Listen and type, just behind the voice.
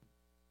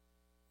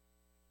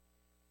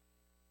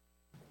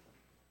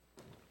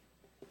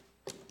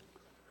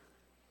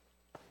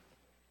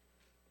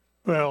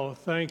Well,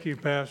 thank you,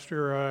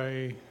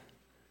 Pastor.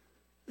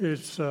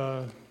 It's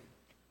a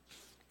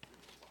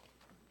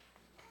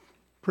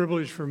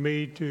privilege for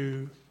me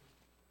to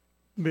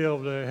be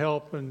able to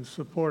help and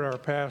support our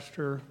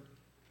pastor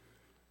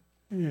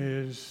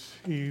as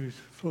he's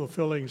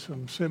fulfilling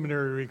some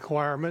seminary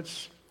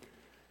requirements.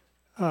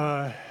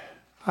 I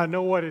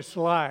know what it's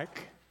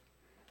like.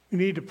 We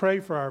need to pray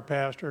for our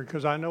pastor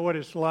because I know what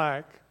it's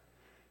like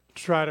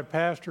to try to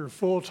pastor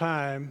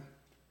full-time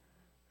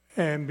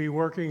and be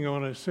working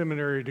on a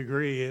seminary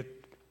degree.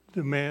 It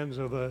demands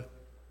of a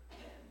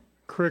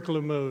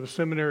curriculum of a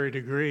seminary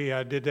degree.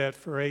 I did that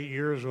for 8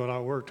 years when I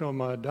worked on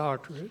my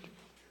doctorate.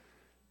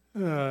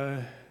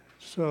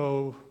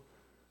 So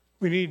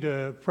we need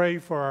to pray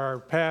for our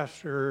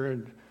pastor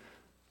and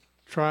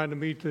trying to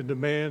meet the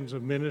demands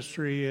of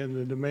ministry and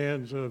the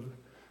demands of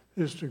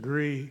this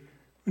degree.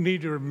 We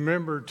need to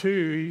remember,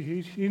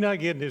 too, he's not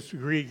getting this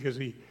degree because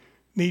he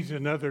needs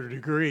another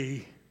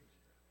degree.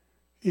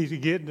 He's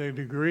getting a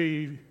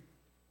degree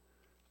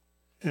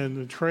and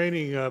the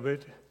training of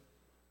it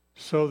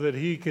so that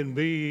he can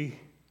be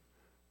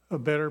a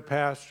better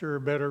pastor,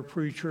 a better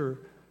preacher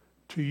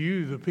to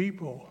you, the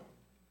people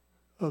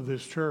of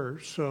this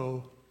church.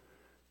 So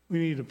we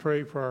need to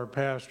pray for our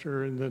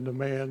pastor and the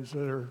demands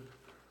that are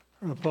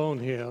upon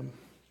him.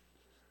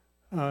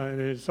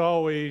 And it's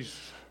always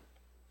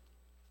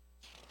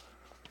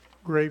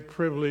a great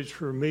privilege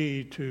for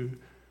me to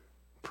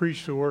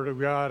preach the Word of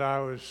God.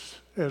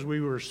 As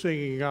we were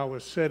singing, I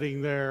was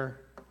sitting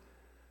there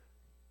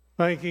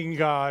thanking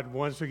God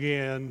once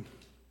again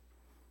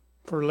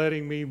for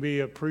letting me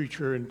be a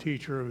preacher and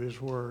teacher of His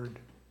Word.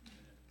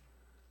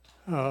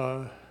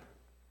 Now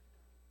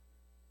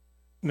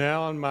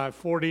in my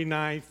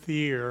 49th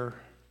year,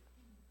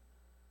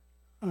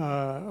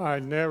 I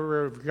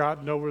never have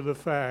gotten over the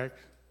fact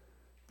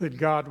that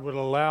God would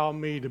allow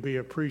me to be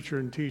a preacher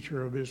and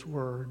teacher of His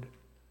Word.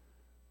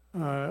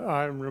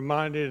 I'm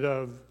reminded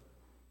of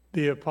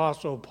the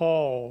Apostle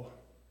Paul,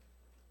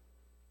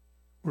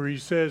 where he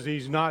says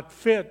he's not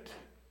fit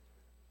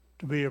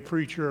to be a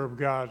preacher of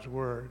God's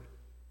Word.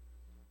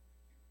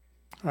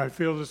 I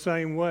feel the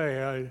same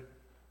way.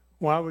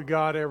 Why would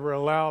God ever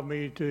allow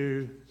me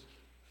to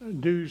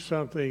do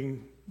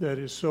something that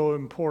is so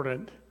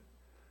important?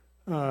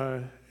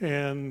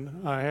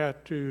 And I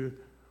had to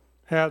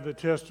have the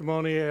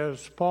testimony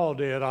as Paul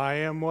did. I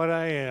am what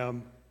I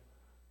am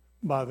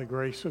by the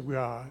grace of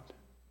God.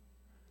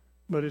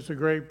 But it's a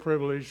great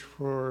privilege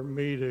for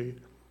me to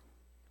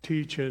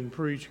teach and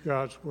preach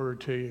God's Word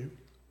to you.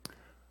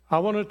 I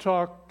want to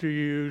talk to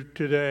you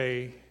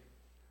today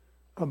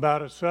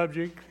about a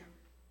subject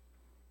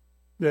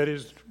that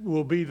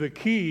will be the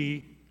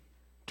key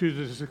to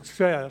the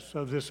success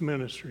of this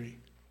ministry.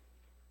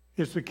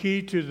 It's the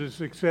key to the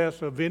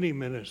success of any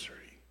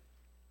ministry.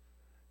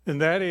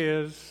 And that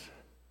is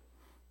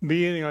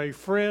being a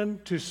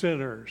friend to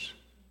sinners,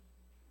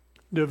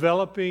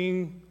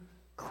 developing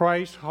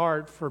Christ's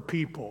heart for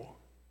people.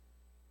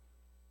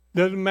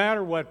 Doesn't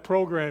matter what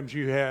programs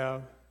you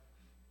have.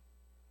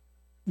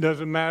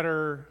 Doesn't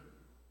matter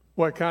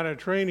what kind of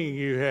training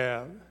you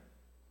have.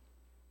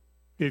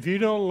 If you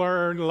don't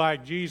learn,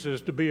 like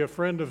Jesus, to be a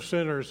friend of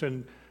sinners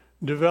and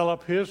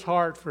develop His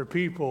heart for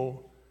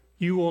people,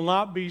 you will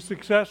not be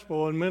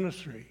successful in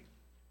ministry.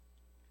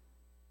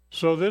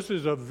 So this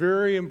is a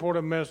very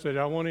important message.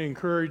 I want to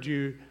encourage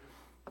you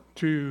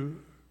to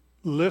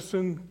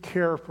listen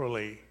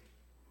carefully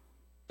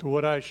to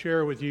what I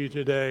share with you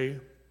today.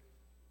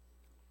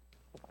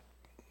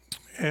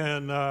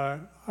 And I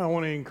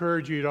want to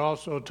encourage you to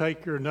also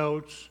take your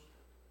notes,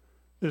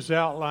 this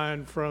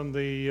outline from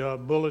the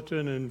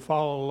bulletin, and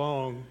follow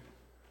along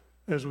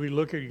as we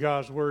look at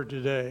God's Word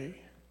today.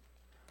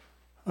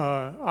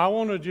 I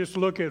want to just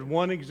look at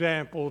one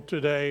example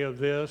today of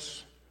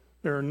this.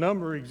 There are a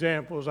number of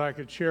examples I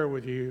could share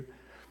with you,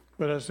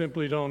 but I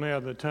simply don't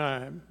have the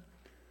time.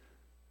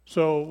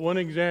 So one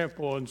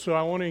example, and so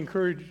I want to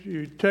encourage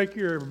you, take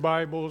your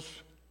Bibles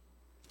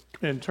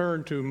and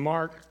turn to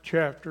Mark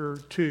chapter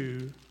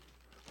 2.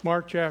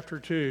 Mark chapter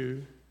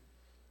 2,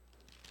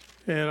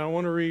 and I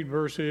want to read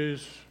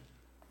verses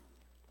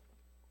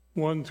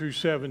 1 through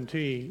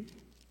 17.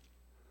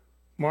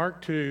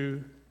 Mark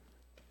 2,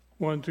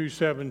 1 through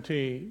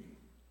 17.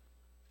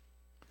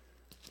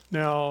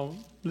 Now,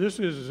 this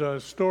is a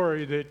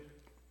story that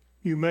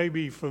you may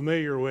be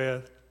familiar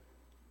with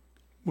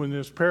when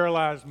this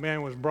paralyzed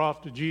man was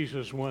brought to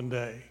Jesus one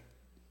day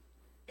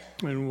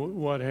and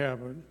what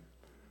happened.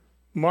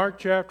 Mark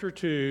chapter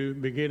 2,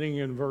 beginning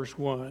in verse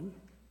 1.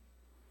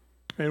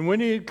 And when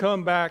he had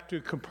come back to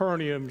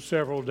Capernaum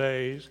several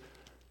days,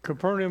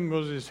 Capernaum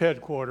was his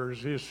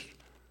headquarters, his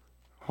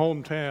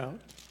hometown.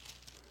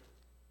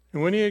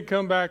 And when he had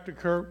come back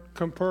to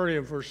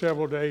Capernaum for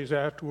several days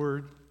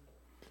afterward,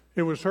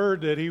 it was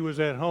heard that he was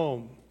at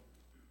home.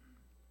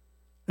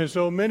 And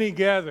so many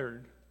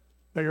gathered.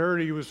 They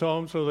heard he was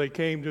home, so they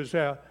came to his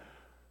house.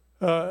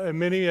 And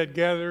many had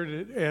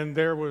gathered, and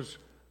there was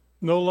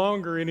no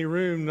longer any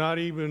room, not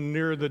even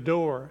near the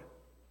door.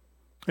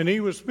 And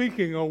he was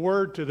speaking a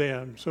word to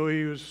them. So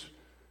he was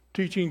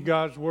teaching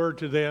God's word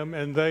to them,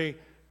 and they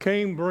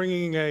came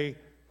bringing a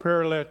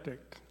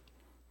paralytic,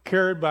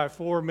 carried by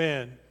 4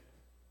 men.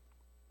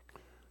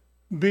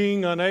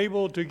 Being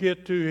unable to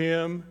get to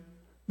him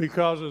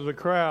because of the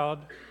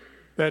crowd,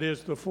 that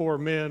is the 4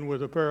 men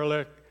with the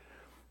paralytic,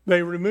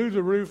 they removed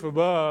the roof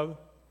above,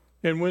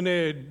 and when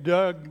they had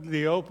dug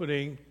the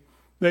opening,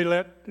 they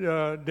let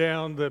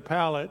down the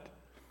pallet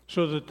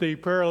so that the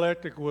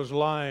paralytic was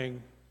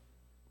lying.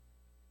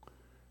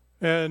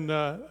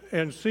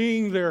 And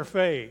seeing their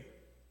faith,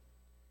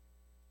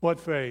 what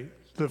faith?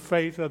 The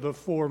faith of the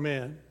 4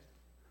 men.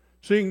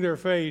 Seeing their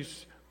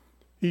faith,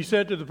 he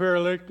said to the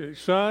paralytic,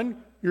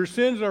 "Son, your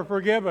sins are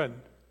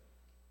forgiven."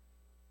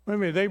 I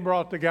mean, they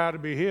brought the guy to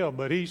be healed,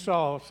 but he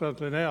saw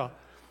something else.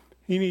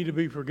 He needed to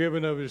be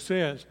forgiven of his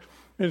sins.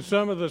 And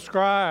some of the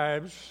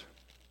scribes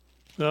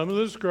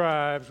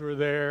were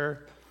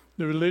there,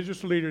 the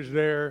religious leaders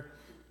there,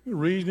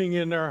 reasoning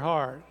in their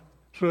heart.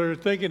 So they're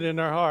thinking in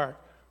their heart,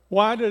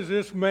 why does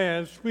this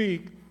man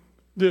speak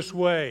this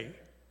way?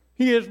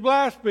 He is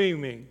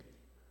blaspheming.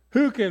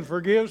 Who can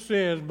forgive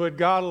sins but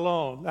God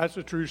alone? That's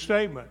a true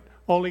statement.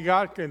 Only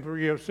God can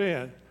forgive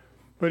sin.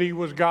 But he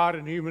was God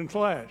in human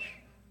flesh.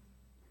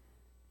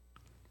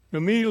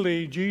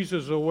 Immediately,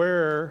 Jesus,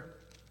 aware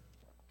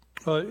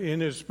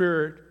in his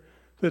spirit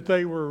that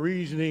they were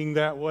reasoning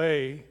that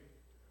way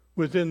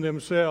within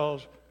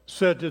themselves,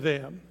 said to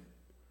them,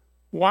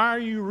 "Why are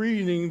you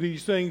reasoning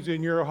these things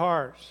in your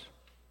hearts?"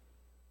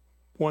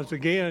 Once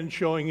again,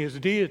 showing his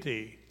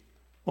deity.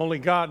 Only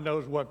God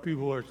knows what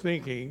people are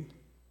thinking.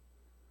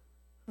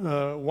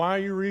 Why are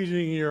you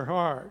reasoning in your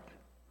heart?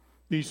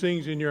 These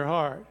things in your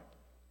heart.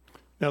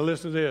 Now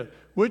listen to this.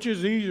 Which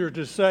is easier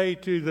to say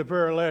to the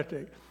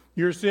paralytic,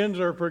 "Your sins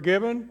are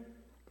forgiven,"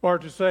 or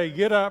to say,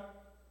 "Get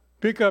up,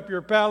 pick up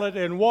your pallet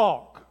and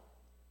walk"?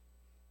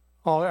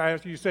 I'll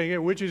ask you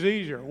saying, which is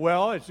easier?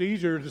 Well, it's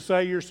easier to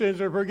say your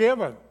sins are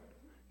forgiven.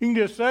 You can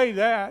just say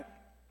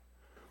that.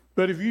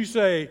 But if you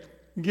say,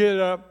 "Get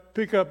up,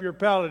 pick up your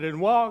pallet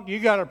and walk," you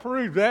got to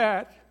prove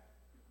that.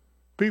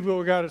 People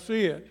have got to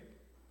see it.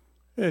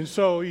 And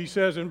so he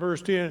says in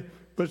verse 10,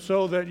 "But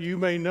so that you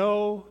may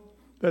know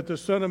that the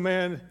Son of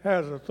Man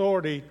has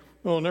authority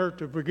on earth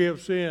to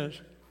forgive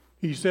sins,"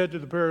 he said to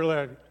the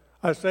paralytic,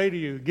 "I say to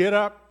you, get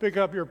up, pick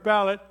up your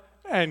pallet,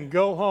 and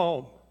go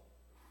home."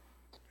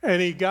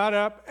 And he got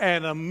up,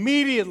 and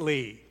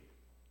immediately,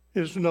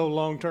 it's no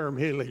long-term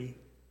healing.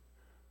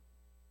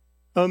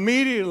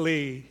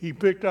 Immediately, he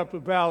picked up the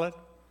pallet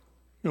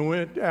and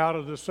went out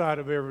of the sight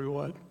of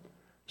everyone,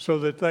 so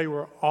that they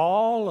were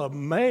all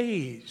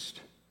amazed.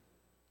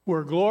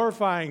 We're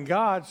glorifying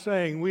God,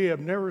 saying, "We have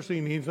never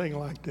seen anything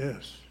like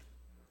this."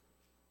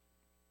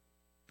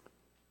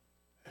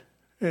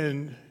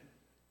 And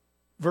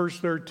verse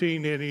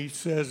 13, and he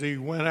says he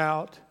went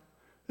out.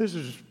 This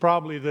is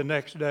probably the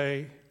next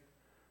day.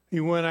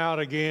 He went out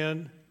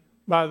again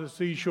by the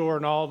seashore,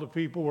 and all the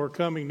people were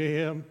coming to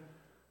him,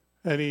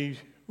 and he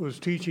was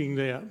teaching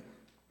them.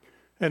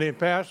 And he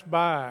passed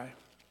by,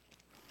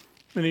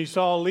 and he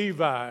saw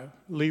Levi.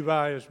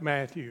 Levi is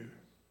Matthew,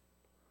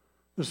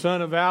 the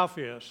son of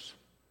Alphaeus,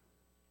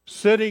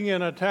 sitting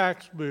in a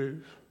tax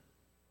booth.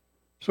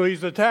 So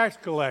he's a tax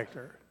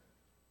collector.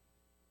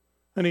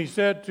 And he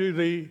said to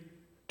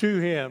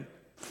him,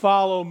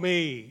 "Follow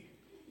me."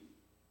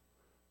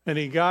 And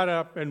he got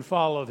up and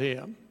followed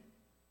him.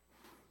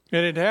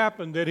 And it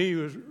happened that he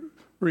was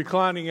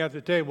reclining at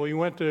the table.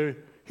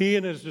 He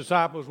and his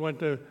disciples went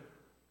to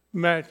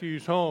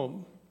Matthew's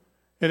home.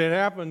 And it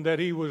happened that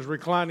he was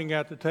reclining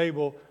at the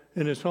table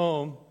in his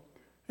home,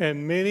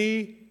 and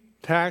many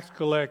tax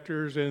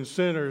collectors and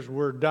sinners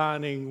were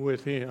dining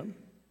with him,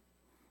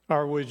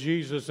 or with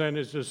Jesus and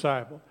his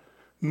disciples.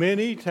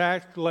 Many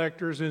tax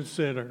collectors and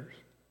sinners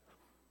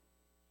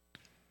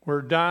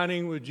were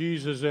dining with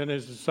Jesus and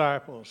his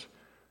disciples.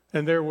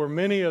 And there were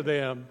many of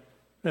them,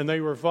 and they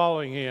were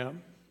following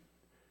him.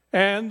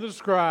 And the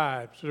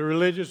scribes, the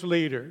religious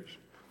leaders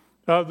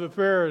of the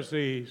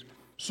Pharisees,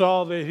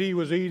 saw that he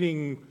was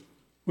eating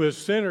with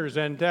sinners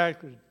and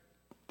tax.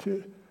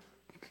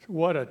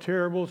 What a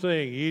terrible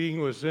thing,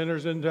 eating with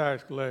sinners and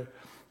tax collectors.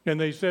 And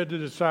they said to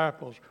the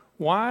disciples,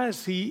 "Why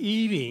is he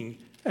eating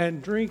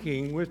and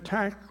drinking with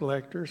tax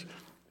collectors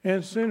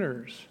and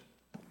sinners?"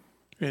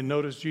 And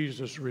notice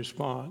Jesus'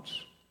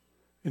 response.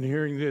 And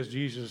hearing this,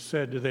 Jesus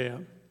said to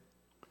them,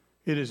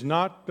 "It is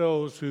not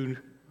those who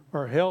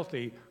are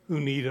healthy who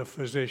need a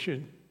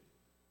physician.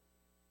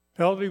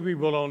 Healthy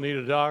people don't need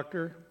a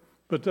doctor,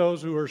 but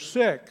those who are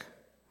sick.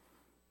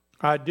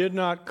 I did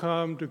not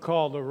come to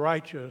call the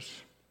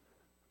righteous,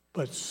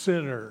 but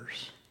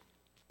sinners."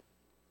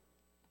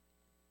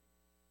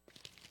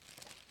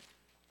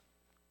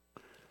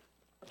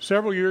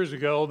 Several years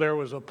ago, there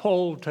was a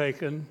poll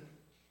taken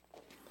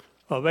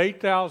of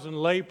 8,000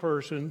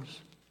 laypersons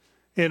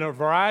in a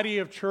variety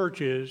of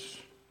churches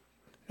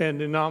and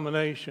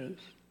denominations.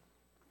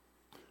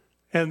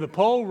 And the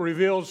poll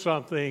revealed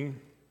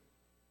something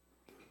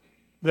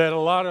that a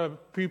lot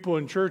of people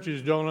in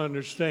churches don't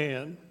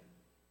understand.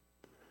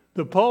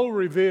 The poll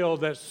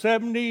revealed that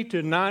 70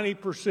 to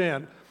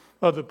 90%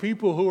 of the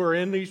people who are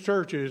in these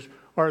churches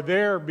are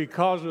there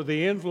because of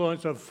the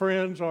influence of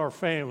friends or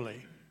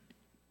family.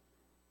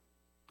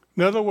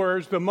 In other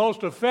words, the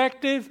most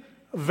effective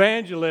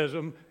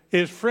evangelism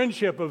is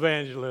friendship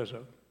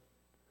evangelism.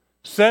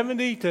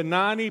 70 to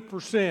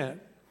 90%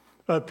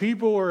 of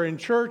people who are in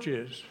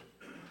churches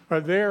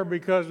are there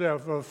because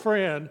of a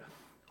friend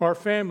or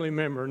family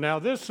member. Now,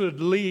 this would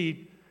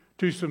lead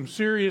to some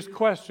serious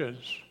questions.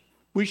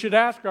 We should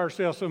ask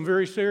ourselves some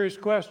very serious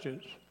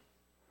questions.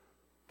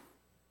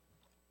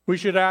 We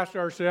should ask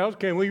ourselves,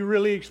 can we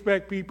really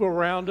expect people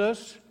around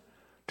us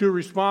to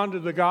respond to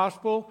the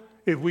gospel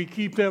if we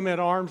keep them at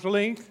arm's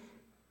length?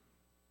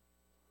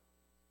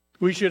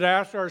 We should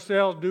ask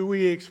ourselves, do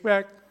we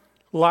expect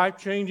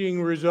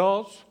life-changing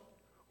results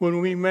when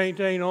we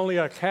maintain only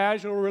a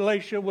casual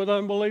relationship with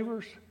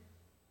unbelievers?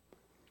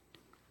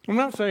 I'm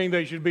not saying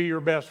they should be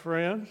your best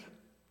friends,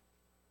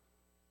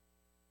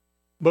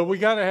 but we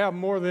got to have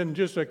more than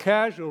just a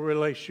casual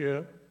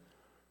relationship.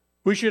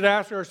 We should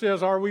ask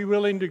ourselves, are we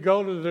willing to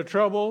go to the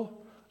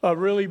trouble of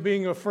really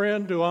being a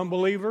friend to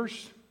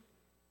unbelievers?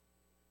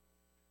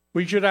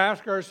 We should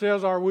ask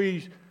ourselves, are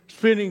we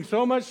spending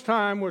so much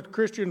time with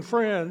Christian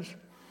friends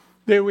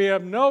that we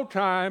have no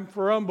time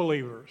for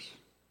unbelievers?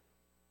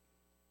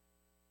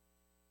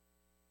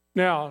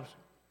 Now,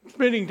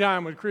 spending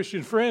time with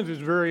Christian friends is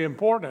very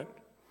important.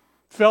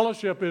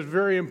 Fellowship is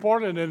very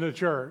important in the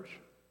church.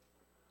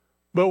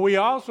 But we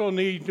also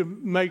need to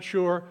make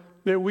sure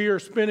that we are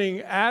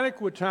spending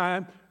adequate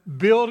time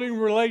building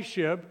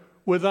relationship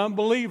with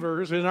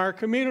unbelievers in our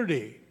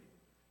community.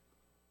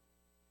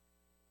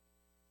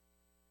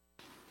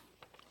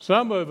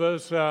 Some of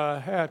us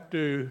have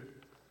to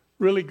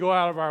really go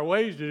out of our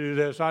ways to do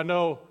this. I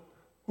know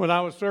when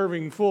I was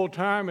serving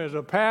full-time as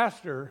a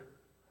pastor,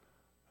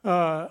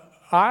 I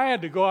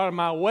had to go out of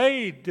my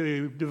way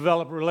to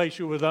develop a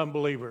relationship with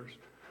unbelievers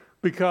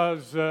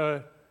because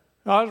I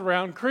was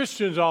around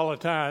Christians all the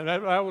time.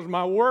 That was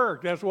my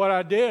work. That's what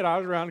I did. I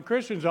was around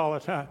Christians all the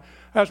time.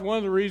 That's one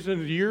of the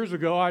reasons years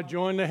ago I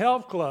joined the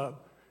health club,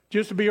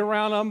 just to be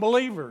around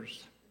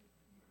unbelievers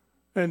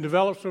and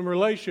develop some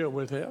relationship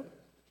with them.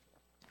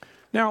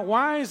 Now,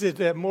 why is it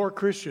that more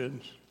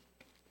Christians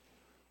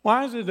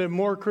are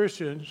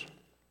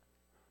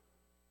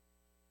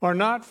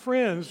not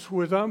friends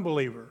with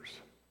unbelievers?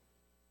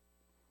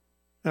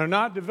 They're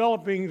not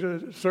developing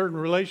a certain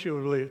relationship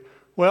with believers.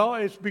 Well,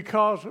 it's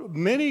because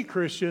many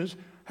Christians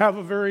have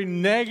a very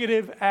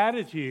negative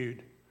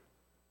attitude.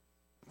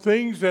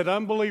 Things that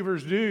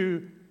unbelievers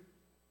do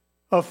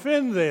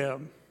offend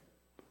them.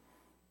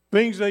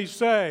 Things they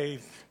say,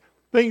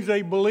 things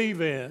they believe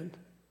in.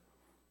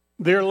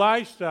 Their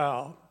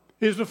lifestyle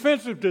is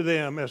offensive to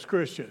them as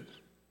Christians.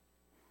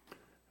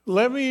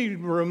 Let me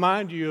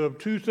remind you of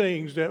two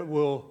things that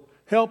will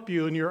help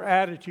you in your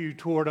attitude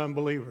toward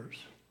unbelievers.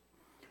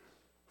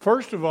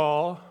 First of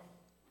all,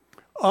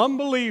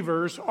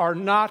 unbelievers are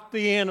not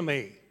the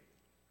enemy.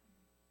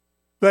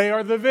 They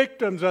are the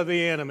victims of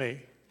the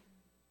enemy.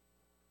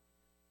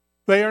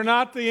 They are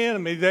not the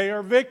enemy. They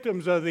are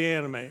victims of the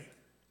enemy.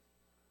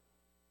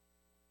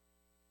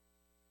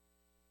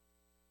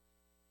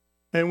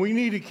 And we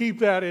need to keep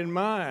that in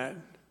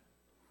mind.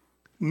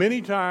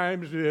 Many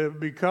times,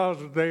 because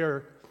they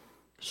are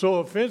so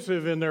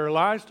offensive in their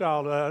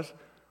lifestyle to us,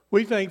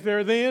 we think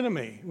they're the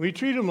enemy. We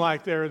treat them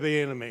like they're the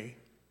enemy.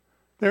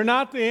 They're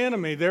not the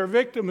enemy. They're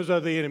victims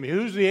of the enemy.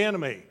 Who's the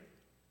enemy?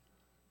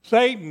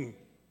 Satan.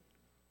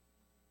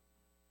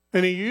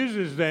 And he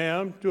uses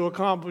them to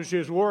accomplish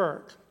his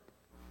work,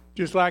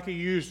 just like he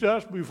used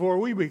us before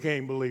we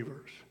became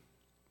believers.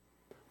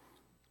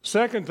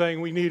 Second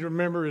thing we need to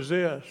remember is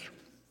this,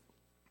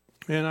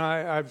 and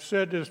I've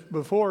said this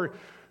before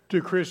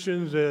to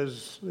Christians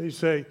as they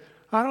say,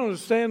 I don't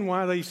understand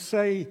why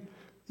they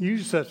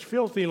use such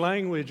filthy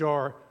language,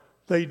 or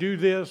they do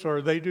this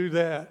or they do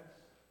that.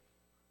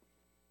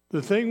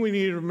 The thing we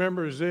need to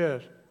remember is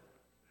this.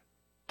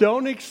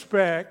 Don't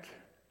expect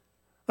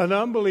an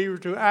unbeliever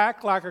to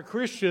act like a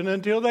Christian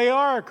until they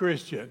are a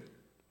Christian.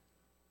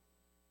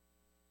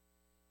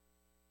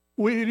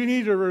 We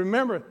need to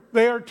remember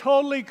they are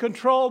totally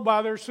controlled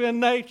by their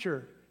sin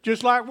nature,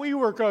 just like we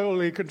were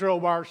totally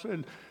controlled by our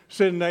sin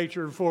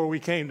nature before we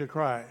came to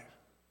Christ.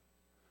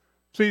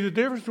 See, the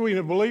difference between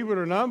a believer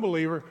and an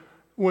unbeliever,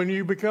 when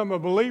you become a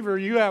believer,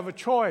 you have a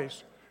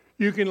choice.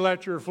 You can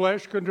let your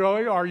flesh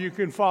control you, or you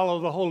can follow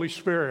the Holy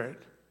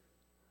Spirit.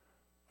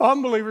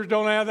 Unbelievers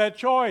don't have that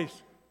choice.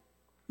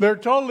 They're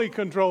totally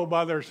controlled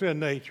by their sin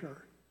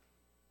nature.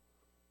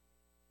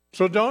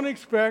 So don't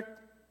expect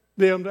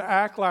them to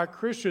act like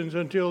Christians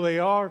until they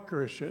are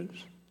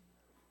Christians.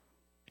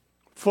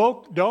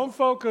 Don't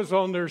focus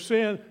on their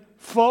sin.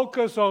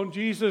 Focus on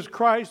Jesus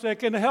Christ that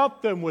can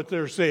help them with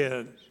their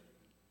sins.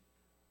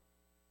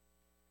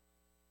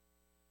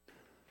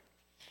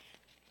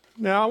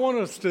 Now, I want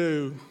us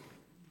to...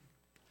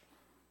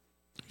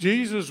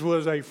 Jesus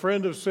was a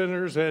friend of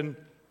sinners, and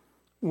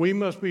we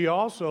must be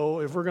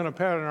also, if we're going to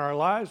pattern our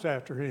lives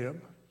after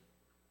him.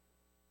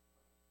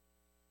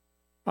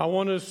 I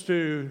want us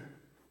to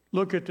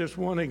look at this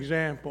one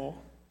example.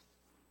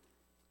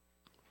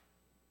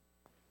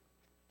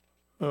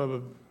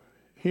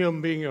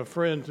 him being a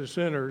friend to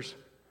sinners.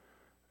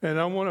 And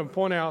I want to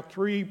point out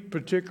three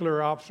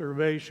particular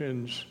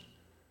observations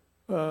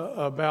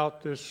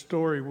about this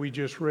story we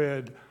just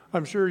read.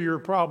 I'm sure you're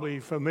probably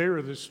familiar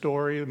with this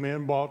story. The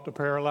men brought the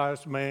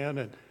paralyzed man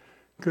and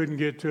couldn't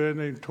get to it, and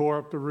they tore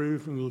up the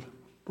roof and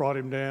brought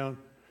him down.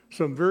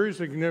 Some very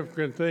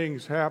significant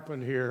things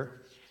happened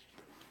here.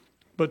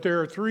 But there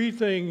are three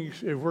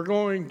things, if we're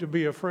going to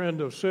be a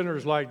friend of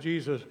sinners like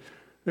Jesus,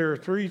 there are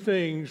three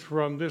things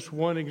from this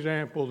one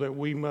example that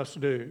we must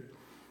do.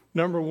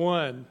 Number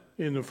one,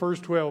 in the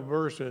first 12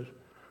 verses,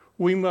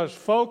 we must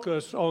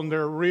focus on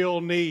their real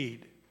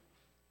need.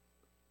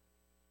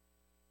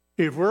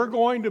 If we're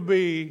going to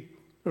be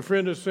a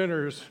friend of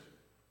sinners,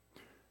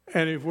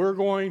 and if we're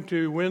going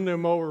to win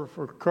them over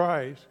for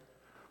Christ,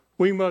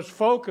 we must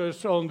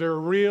focus on their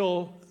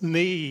real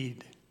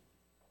need.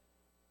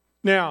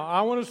 Now,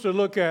 I want us to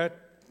look at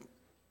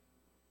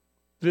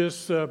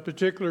this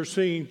particular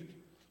scene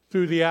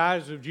through the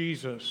eyes of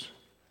Jesus.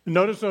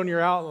 Notice on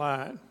your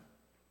outline,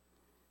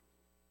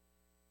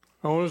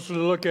 I want us to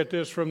look at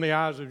this from the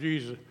eyes of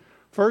Jesus.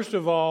 First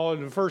of all,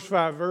 in the first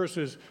 5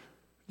 verses,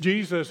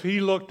 Jesus, he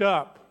looked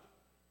up.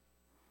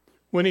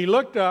 When he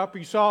looked up,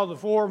 he saw the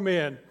 4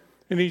 men,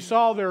 and he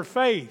saw their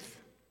faith.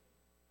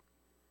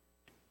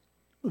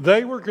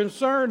 They were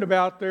concerned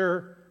about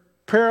their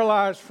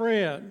paralyzed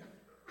friend.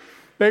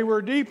 They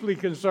were deeply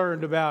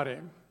concerned about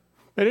him.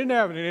 They didn't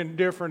have an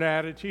indifferent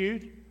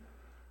attitude.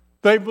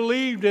 They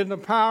believed in the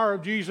power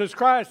of Jesus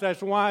Christ.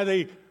 That's why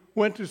they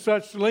went to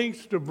such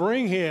lengths to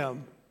bring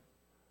him.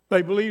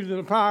 They believed in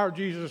the power of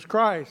Jesus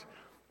Christ.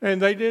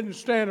 And they didn't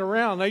stand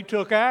around. They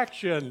took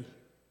action.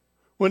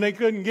 When they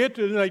couldn't get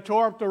to them, they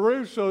tore up the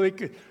roof so they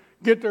could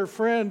get their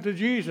friend to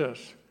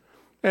Jesus.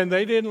 And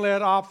they didn't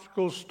let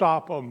obstacles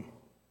stop them.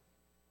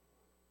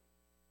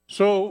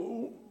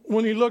 So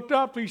when he looked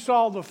up, he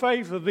saw the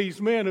faith of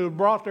these men who had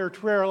brought their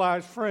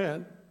paralyzed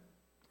friend.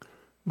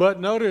 But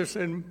notice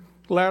in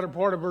the latter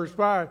part of verse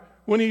 5,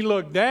 when he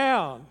looked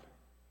down,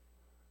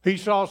 he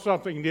saw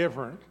something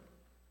different.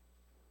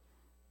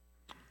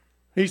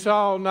 He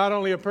saw not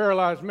only a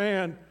paralyzed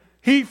man,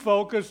 he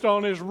focused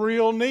on his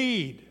real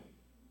need.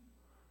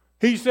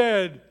 He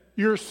said,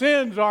 "Your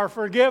sins are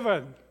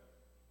forgiven."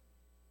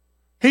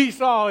 He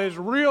saw his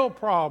real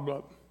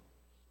problem.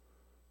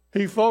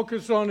 He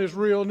focused on his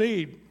real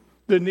need,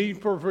 the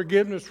need for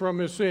forgiveness from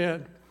his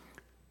sin.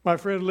 My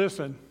friend,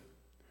 listen.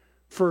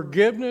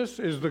 Forgiveness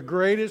is the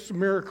greatest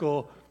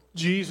miracle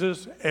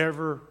Jesus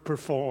ever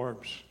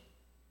performs.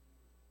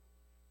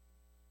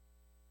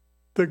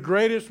 The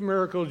greatest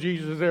miracle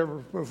Jesus ever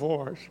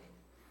performs.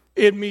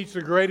 It meets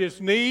the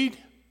greatest need.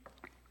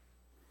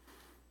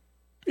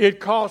 It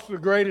cost the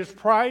greatest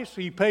price.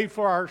 He paid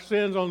for our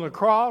sins on the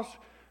cross.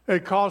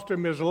 It cost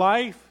him his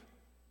life.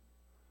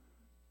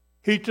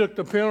 He took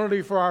the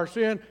penalty for our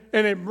sin,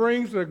 and it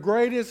brings the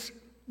greatest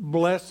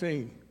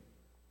blessing.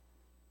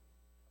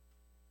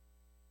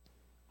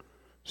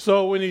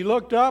 So when he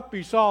looked up,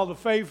 he saw the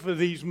faith of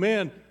these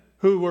men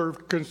who were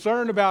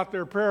concerned about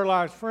their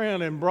paralyzed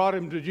friend and brought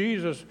him to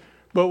Jesus.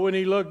 But when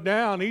he looked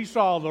down, he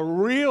saw the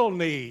real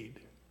need.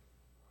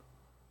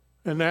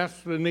 And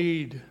that's the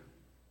need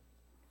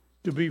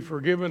to be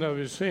forgiven of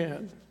his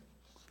sin.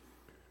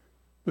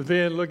 But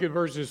then look at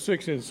verses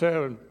 6 and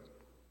 7.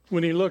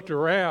 When he looked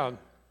around,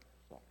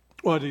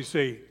 what did he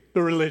see?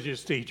 The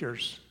religious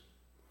teachers.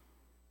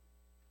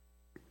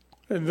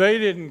 And they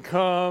didn't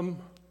come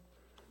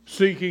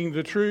seeking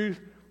the truth.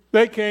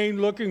 They came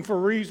looking for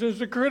reasons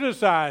to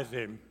criticize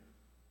him.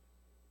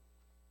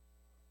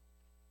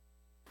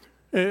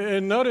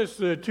 And notice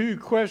the two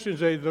questions,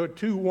 the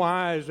two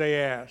whys they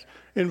asked.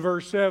 In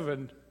verse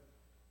 7,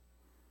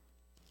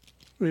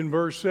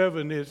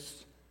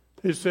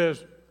 it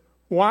says,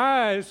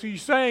 "Why is he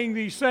saying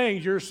these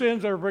things? Your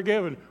sins are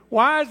forgiven."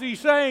 Why is he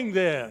saying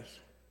this?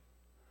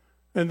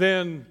 And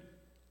then,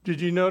 did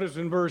you notice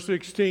in verse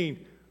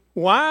 16,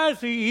 why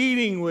is he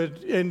eating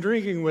with and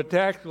drinking with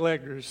tax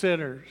collectors,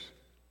 sinners?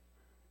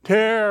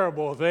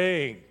 Terrible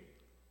thing.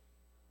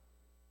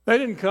 They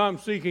didn't come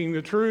seeking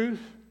the truth.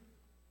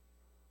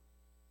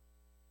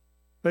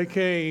 They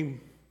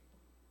came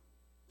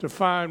to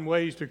find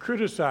ways to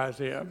criticize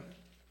him.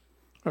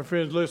 My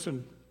friends,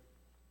 listen.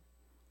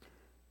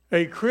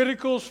 A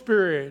critical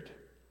spirit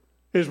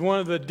is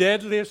one of the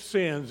deadliest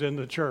sins in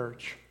the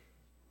church.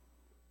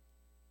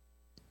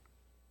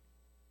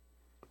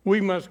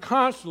 We must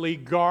constantly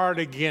guard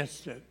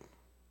against it.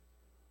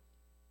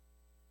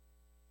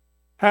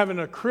 Having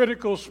a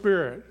critical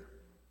spirit.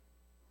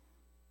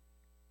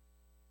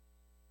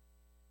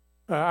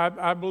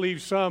 I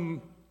believe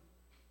some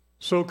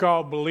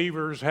so-called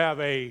believers have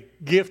a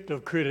gift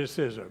of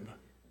criticism.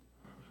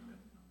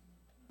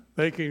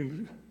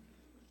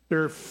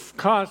 They're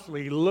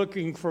constantly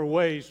looking for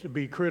ways to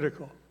be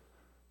critical.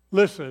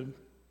 Listen,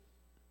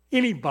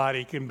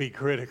 anybody can be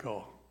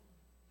critical.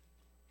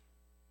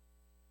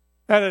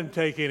 That doesn't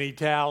take any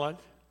talent.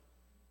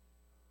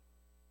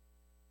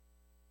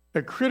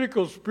 A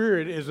critical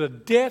spirit is a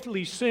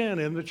deadly sin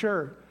in the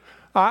church.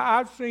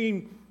 I've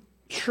seen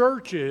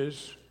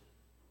churches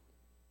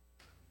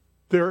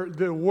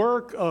the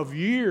work of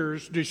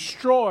years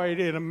destroyed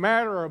in a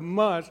matter of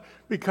months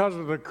because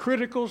of the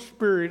critical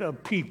spirit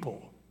of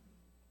people.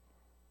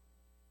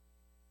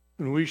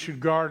 And we should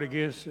guard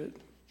against it.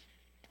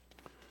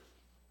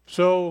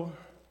 So,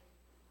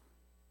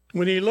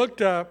 when he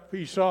looked up,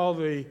 he saw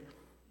the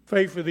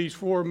faith of these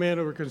four men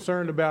who were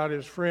concerned about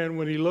his friend.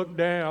 When he looked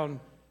down,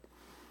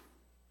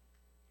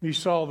 he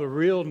saw the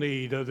real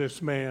need of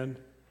this man.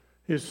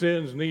 His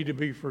sins need to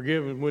be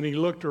forgiven. When he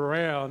looked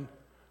around,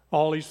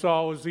 all he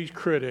saw was these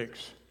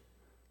critics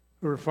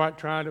who were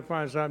trying to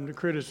find something to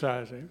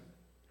criticize him.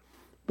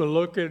 But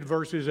look at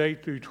verses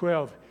 8 through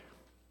 12.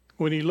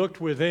 When he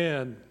looked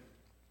within,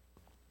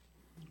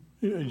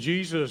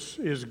 Jesus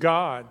is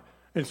God,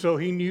 and so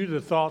he knew the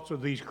thoughts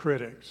of these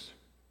critics.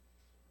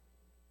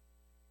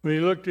 When he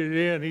looked at it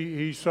in,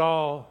 he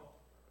saw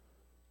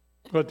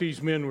what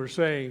these men were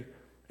saying.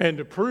 And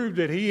to prove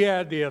that he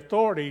had the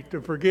authority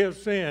to forgive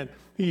sin,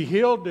 he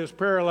healed this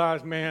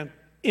paralyzed man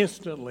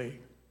instantly.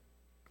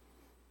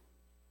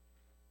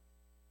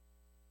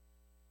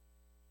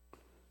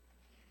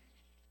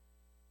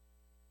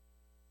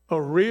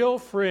 A real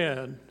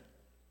friend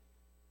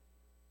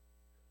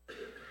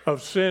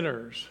of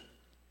sinners,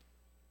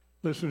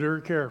 listen to her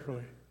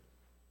carefully,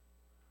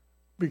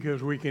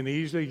 because we can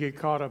easily get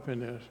caught up in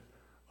this.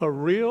 A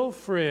real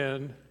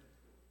friend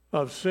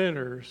of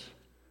sinners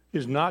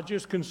is not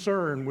just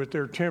concerned with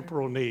their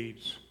temporal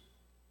needs,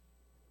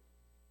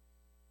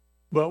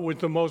 but with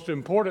the most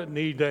important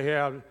need they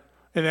have,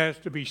 and that's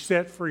to be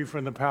set free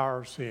from the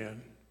power of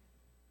sin.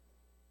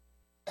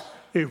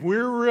 If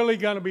we're really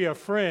going to be a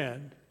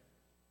friend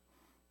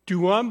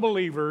to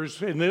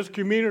unbelievers in this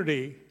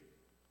community,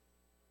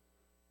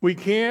 we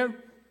can't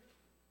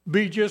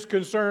be just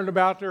concerned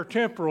about their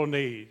temporal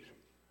needs.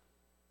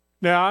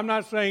 Now, I'm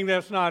not saying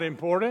that's not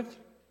important,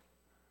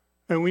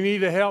 and we need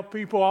to help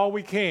people all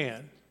we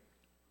can.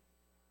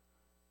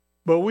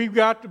 But we've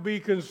got to be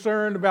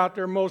concerned about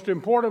their most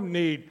important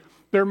need.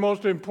 Their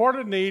most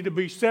important need to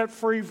be set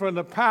free from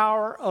the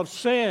power of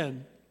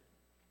sin.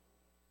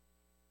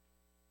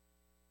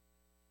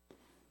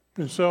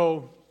 And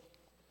so,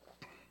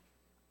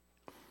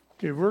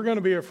 if we're going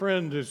to be a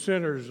friend to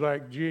sinners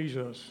like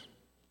Jesus,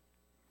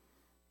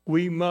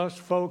 we must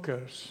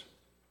focus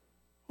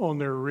on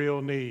their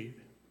real need.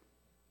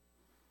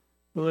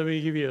 Well, let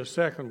me give you a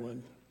second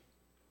one.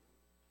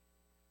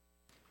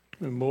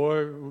 And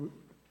boy,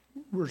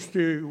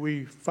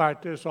 we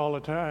fight this all the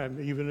time,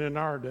 even in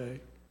our day.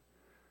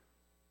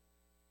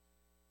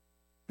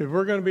 If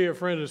we're going to be a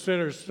friend of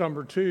sinners,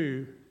 number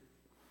two,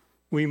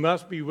 we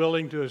must be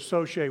willing to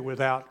associate with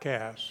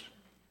outcasts.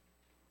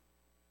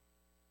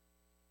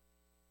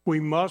 We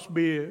must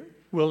be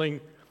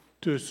willing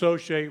to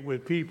associate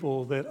with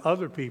people that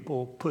other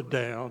people put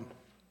down.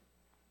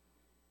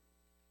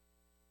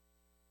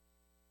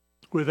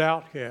 With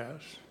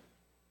outcasts.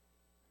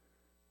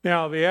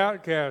 Now, the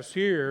outcast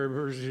here,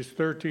 verses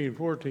 13 and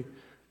 14,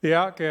 the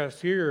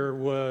outcast here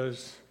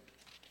was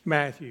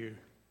Matthew.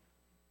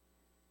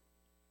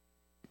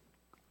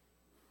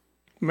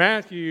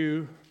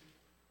 Matthew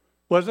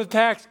was a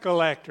tax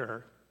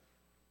collector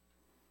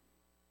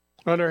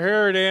under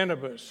Herod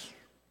Antipas.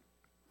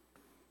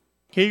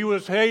 He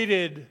was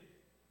hated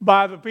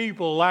by the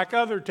people like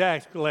other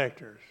tax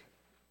collectors.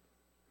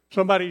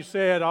 Somebody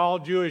said all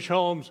Jewish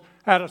homes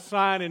had a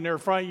sign in their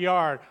front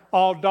yard,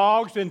 all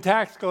dogs and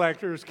tax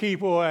collectors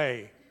keep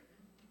away.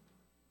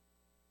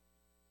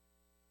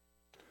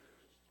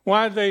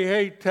 Why did they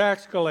hate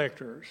tax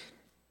collectors?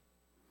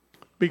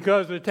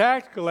 Because the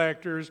tax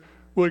collectors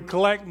would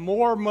collect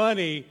more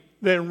money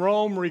than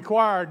Rome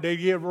required. They'd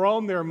give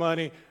Rome their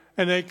money,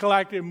 and they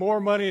collected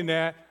more money than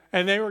that,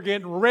 and they were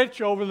getting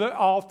rich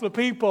off the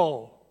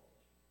people.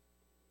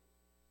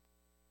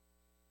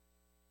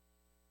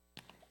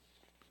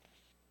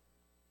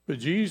 But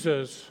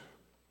Jesus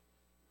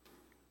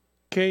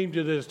came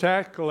to this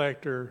tax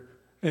collector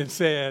and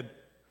said,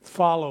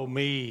 "Follow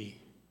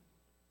me.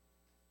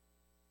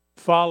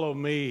 Follow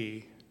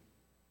me."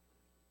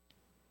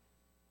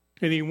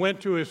 And he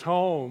went to his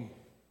home.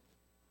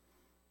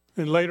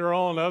 And later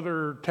on,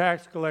 other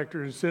tax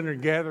collectors and sinners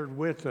gathered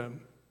with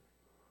him.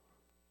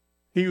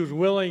 He was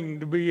willing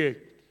to be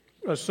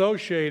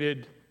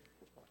associated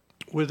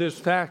with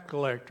this tax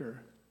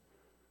collector.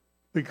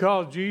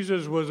 Because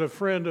Jesus was a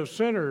friend of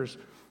sinners,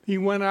 he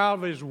went out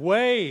of his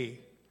way.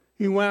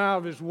 He went out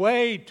of his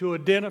way to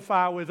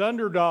identify with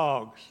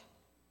underdogs.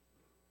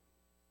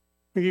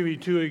 I'll give you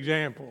two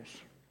examples.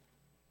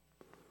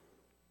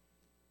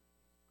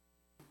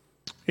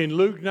 In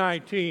Luke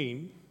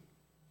 19,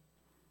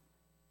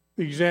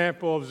 the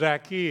example of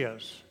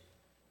Zacchaeus.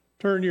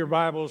 Turn your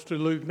Bibles to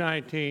Luke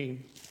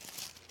 19.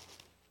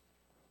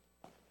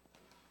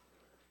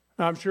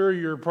 I'm sure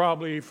you're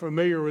probably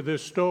familiar with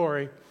this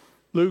story.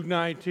 Luke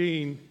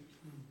 19,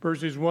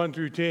 verses 1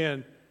 through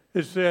 10.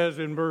 It says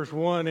in verse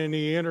 1, "And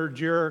he entered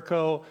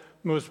Jericho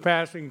and was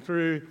passing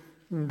through.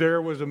 And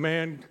there was a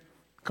man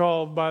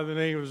called by the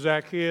name of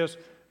Zacchaeus,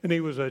 and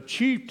he was a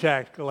chief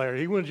tax collector."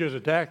 He wasn't just a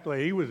tax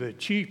collector, he was a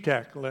chief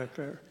tax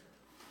collector.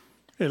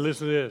 And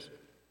listen to this.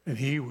 and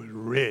he was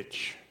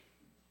rich.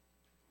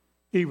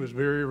 He was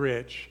very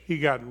rich. He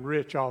got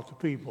rich off the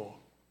people.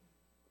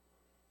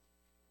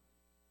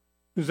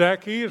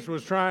 Zacchaeus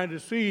was trying to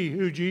see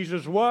who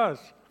Jesus was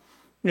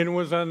and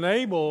was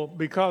unable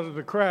because of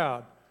the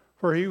crowd,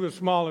 for he was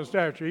small in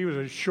stature. He was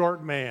a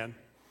short man.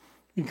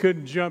 He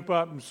couldn't jump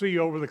up and see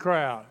over the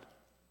crowd.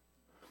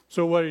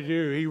 So what did he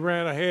do? He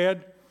ran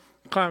ahead,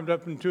 climbed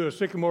up into a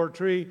sycamore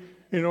tree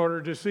in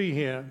order to see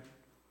him.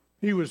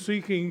 He was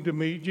seeking to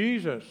meet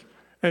Jesus,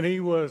 and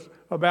he was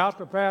about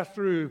to pass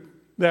through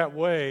that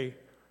way.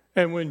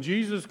 And when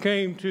Jesus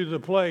came to the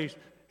place,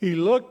 he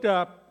looked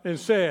up and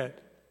said,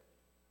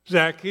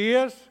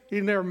 Zacchaeus, he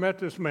never met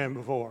this man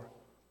before.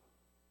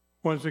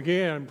 Once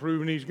again,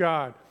 proving he's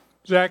God.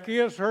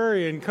 Zacchaeus,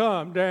 hurry and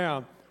come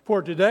down,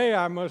 for today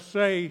I must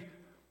stay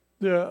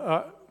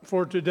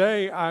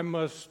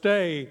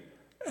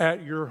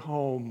at your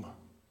home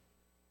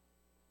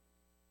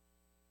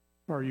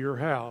or your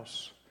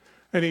house.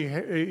 And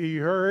he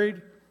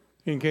hurried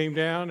and came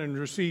down and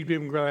received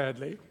him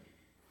gladly.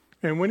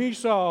 And when he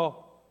saw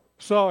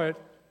it,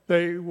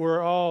 they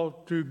were all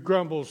to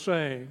grumble,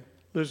 saying,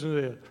 listen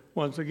to this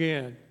once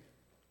again.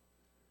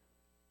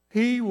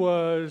 He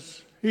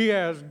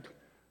has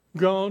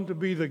gone to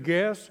be the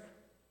guest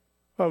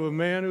of a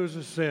man who is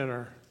a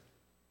sinner.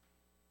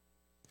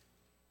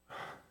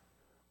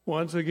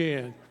 Once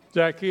again,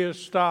 Zacchaeus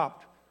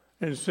stopped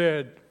and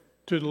said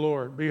to the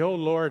Lord,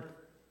 behold, Lord,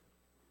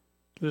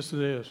 listen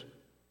to this.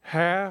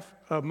 Half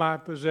of my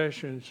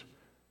possessions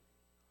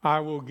I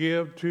will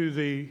give to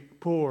the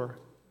poor.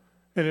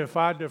 And if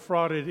I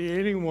defrauded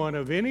anyone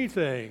of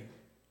anything,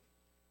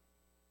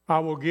 I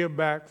will give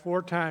back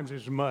 4 times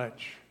as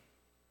much.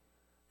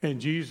 And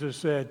Jesus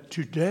said,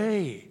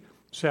 today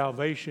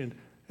salvation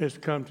has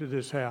come to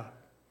this house.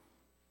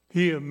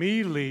 He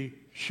immediately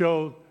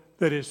showed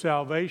that his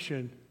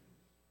salvation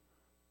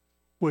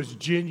was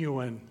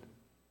genuine.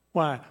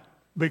 Why?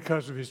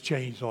 Because of his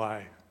changed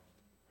life.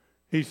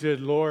 He said,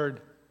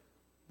 Lord,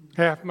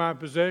 half my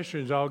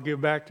possessions I'll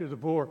give back to the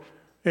poor.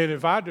 And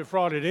if I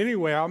defrauded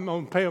anyway, I'm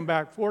going to pay them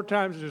back 4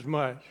 times as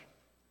much.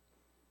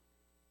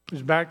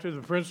 It's back to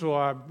the principle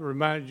I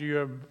reminded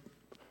you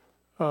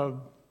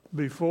of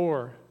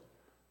before.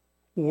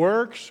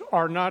 Works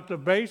are not the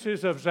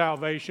basis of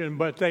salvation,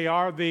 but they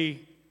are the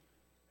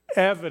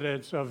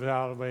evidence of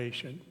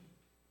salvation.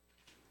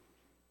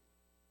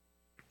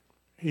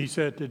 He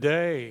said,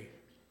 today,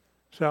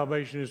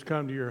 salvation has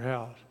come to your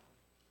house.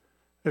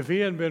 If he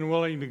hadn't been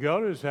willing to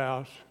go to his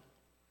house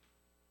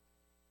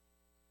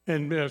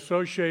and been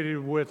associated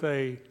with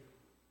a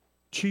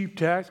chief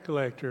tax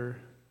collector,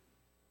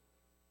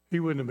 he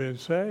wouldn't have been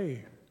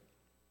saved.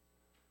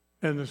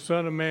 And the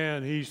Son of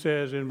Man, he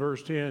says in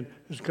verse 10,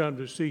 has come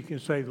to seek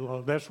and save the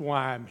lost. That's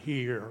why I'm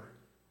here.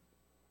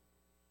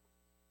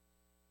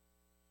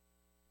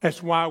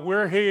 That's why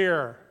we're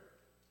here.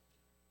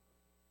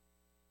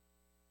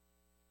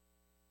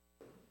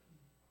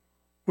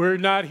 We're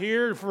not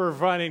here for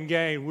fun and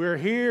gain. We're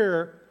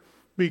here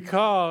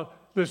because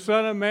the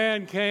Son of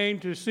Man came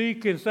to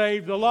seek and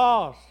save the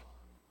lost.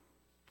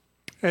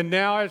 And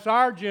now it's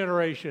our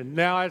generation.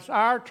 Now it's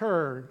our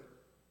turn.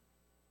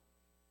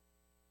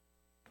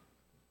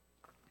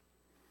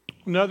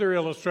 Another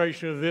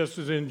illustration of this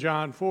is in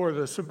John 4,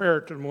 the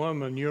Samaritan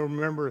woman. You'll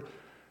remember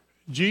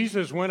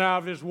Jesus went out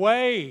of his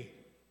way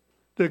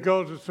to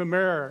go to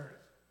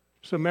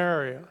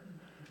Samaria.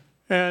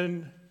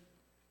 And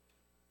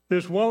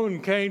this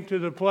woman came to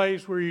the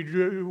place where he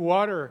drew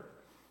water,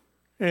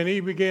 and he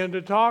began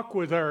to talk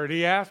with her, and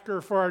he asked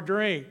her for a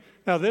drink.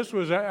 Now, this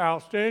was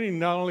outstanding,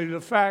 not only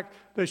the fact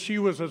that she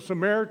was a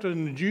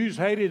Samaritan, the Jews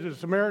hated the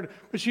Samaritan,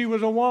 but she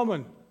was a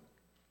woman.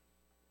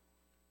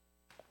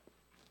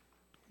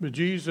 But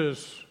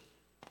Jesus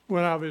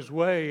went out of his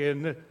way,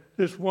 and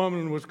this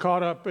woman was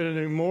caught up in an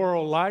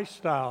immoral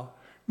lifestyle.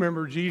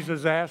 Remember,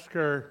 Jesus asked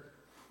her,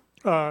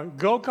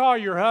 go call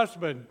your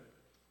husband.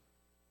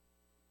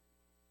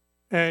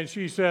 And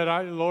she said,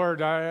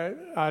 Lord,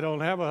 I don't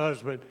have a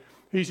husband.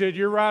 He said,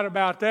 you're right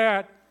about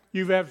that.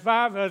 You've had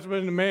 5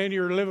 husbands. The man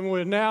you're living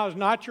with now is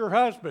not your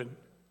husband.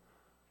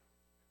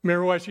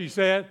 Remember what she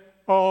said?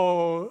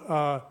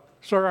 Oh,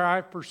 sir,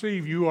 I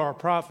perceive you are a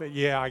prophet.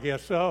 Yeah, I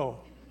guess so.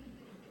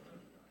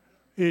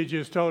 He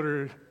just told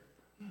her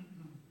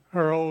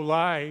whole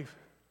life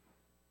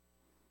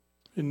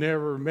and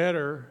never met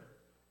her.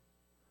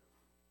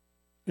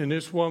 And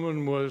this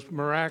woman was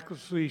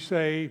miraculously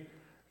saved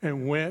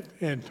and went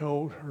and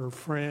told her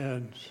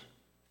friends,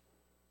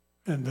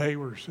 and they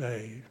were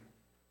saved.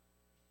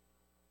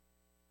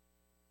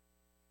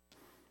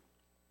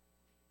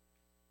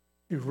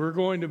 If we're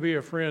going to be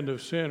a friend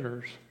of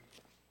sinners,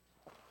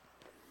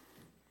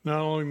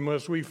 not only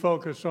must we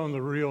focus on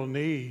the real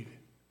need,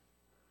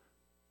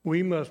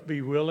 we must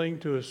be willing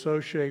to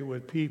associate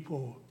with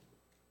people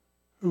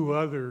who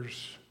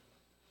others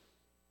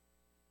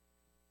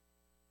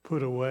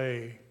put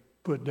away,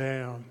 put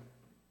down.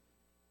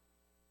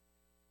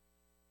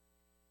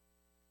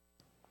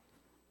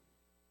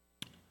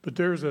 But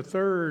there's a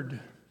third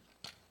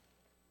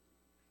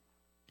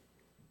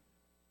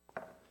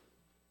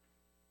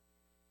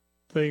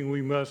thing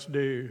we must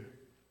do.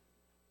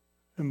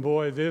 And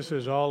boy, this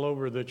is all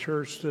over the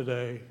church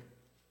today.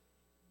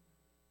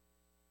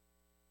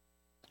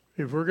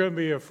 If we're going to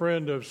be a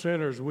friend of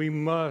sinners, we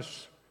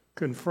must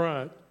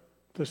confront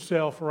the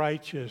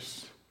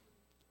self-righteous.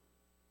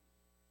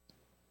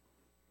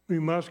 We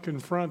must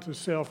confront the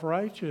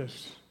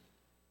self-righteous.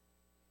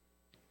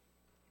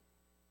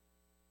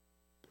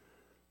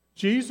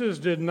 Jesus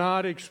did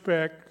not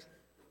expect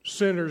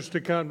sinners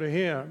to come to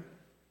him.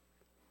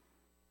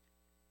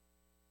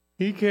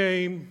 He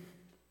came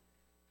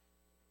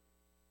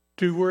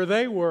to where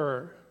they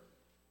were.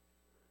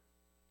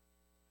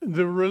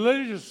 The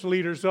religious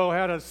leaders, though,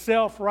 had a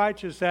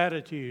self-righteous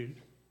attitude.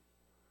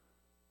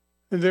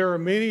 And there are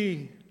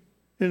many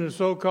in the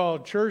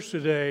so-called church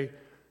today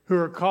who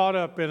are caught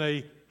up in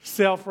a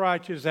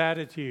self-righteous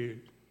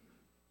attitude.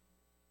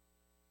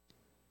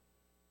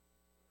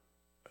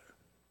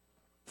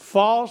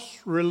 False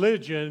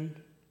religion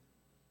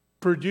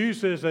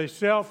produces a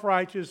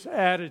self-righteous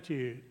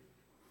attitude.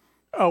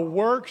 A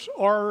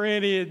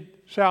works-oriented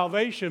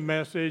salvation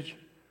message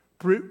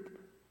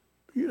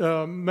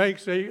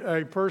makes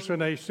a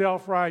person a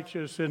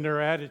self-righteous in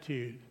their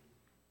attitude.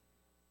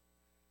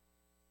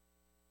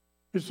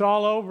 It's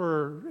all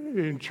over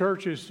in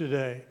churches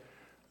today.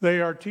 They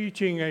are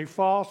teaching a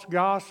false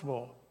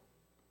gospel.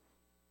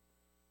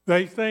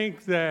 They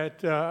think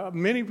that,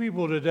 many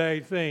people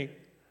today think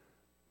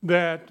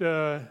that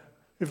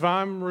if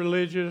I'm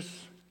religious,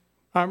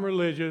 and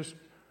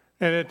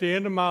at the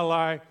end of my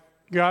life,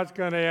 God's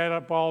going to add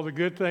up all the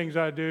good things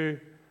I do,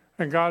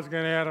 and God's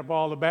going to add up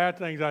all the bad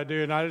things I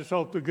do, and I just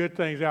hope the good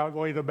things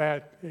outweigh the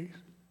bad things.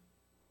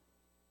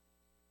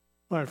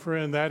 My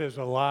friend, that is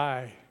a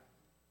lie.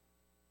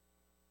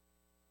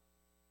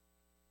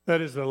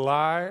 That is the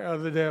lie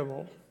of the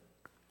devil.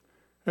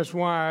 That's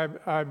why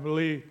I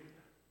believe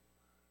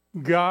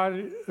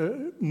God,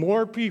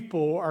 more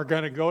people are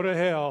going to go to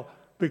hell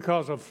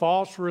because of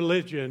false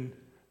religion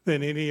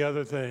than any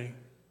other thing.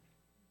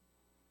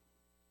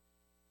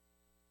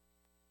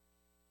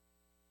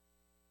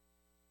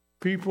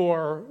 People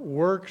are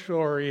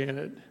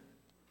works-oriented,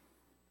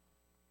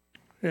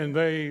 and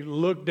they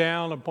look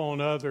down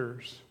upon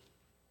others.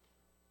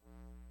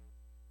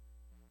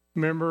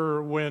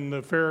 Remember when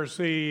the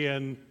Pharisee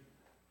and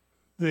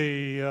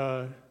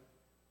the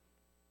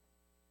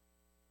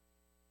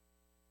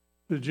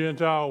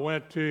Gentile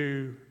went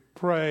to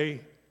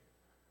pray,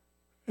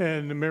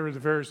 and remember the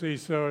Pharisee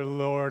said,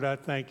 "Lord, I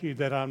thank you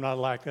that I'm not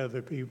like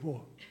other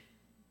people.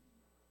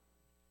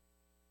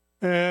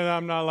 And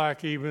I'm not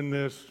like even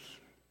this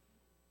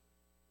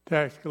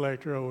tax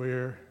collector over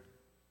here."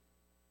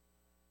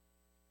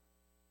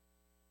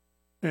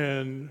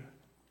 And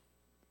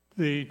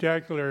the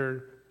tax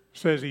collector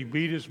says he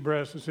beat his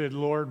breast and said,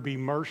 "Lord, be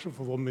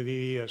merciful to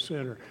me, a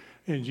sinner."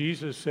 And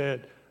Jesus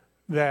said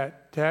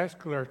that tax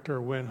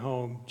collector went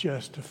home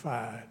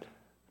justified,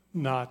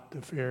 not the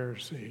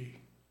Pharisee.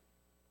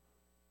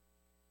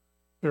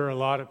 There are a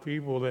lot of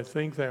people that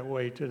think that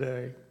way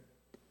today.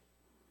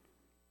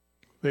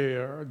 They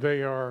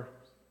are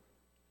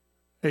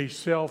a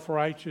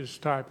self-righteous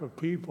type of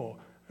people,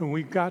 and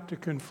we've got to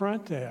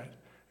confront that.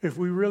 If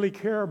we really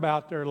care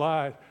about their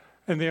lives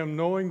and them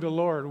knowing the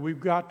Lord, we've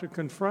got to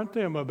confront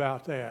them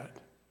about that.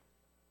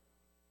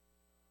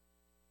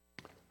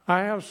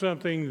 I have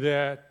something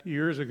that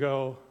years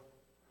ago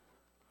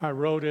I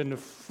wrote in the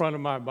front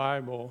of my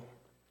Bible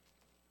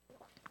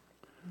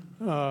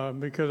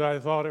because I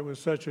thought it was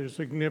such a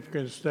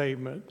significant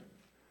statement.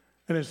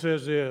 And it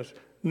says this: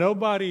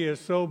 nobody is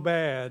so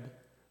bad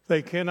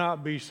they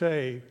cannot be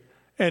saved,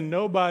 and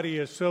nobody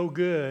is so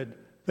good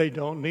they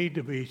don't need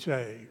to be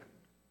saved.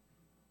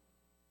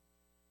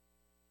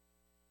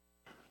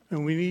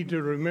 And we need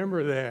to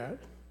remember that.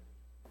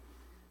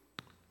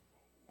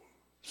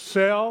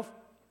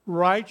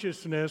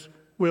 Self-righteousness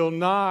will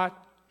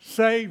not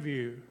save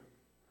you.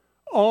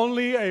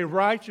 Only a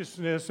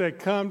righteousness that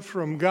comes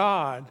from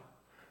God,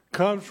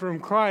 comes from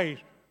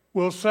Christ,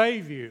 will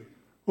save you,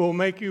 will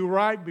make you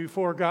right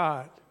before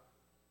God.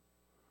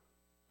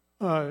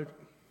 I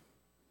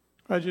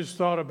just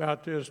thought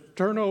about this.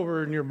 Turn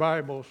over in your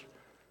Bibles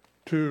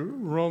to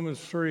Romans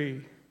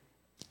 3.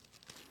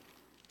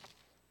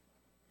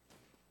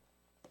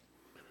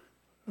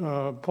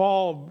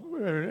 Paul,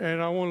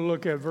 and I want to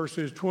look at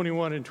verses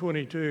 21 and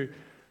 22.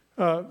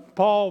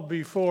 Paul,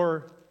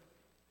 before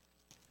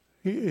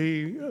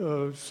he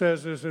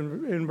says this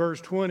in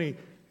verse 20,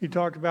 he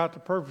talked about the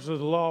purpose of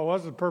the law.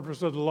 What's the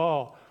purpose of the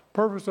law?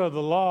 Purpose of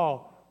the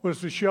law was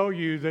to show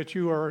you that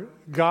you are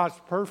God's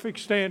perfect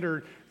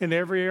standard in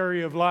every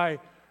area of life,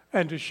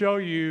 and to show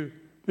you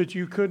that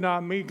you could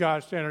not meet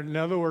God's standard. In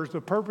other words,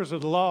 the purpose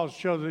of the law is to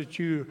show that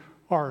you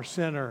are a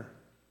sinner.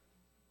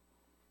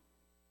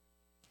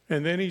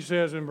 And then he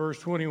says in verse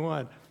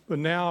 21, but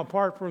now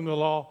apart from the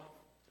law,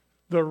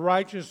 the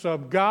righteousness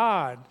of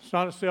God, it's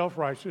not a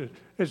self-righteousness,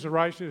 it's the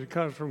righteousness that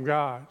comes from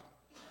God.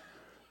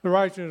 The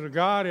righteousness of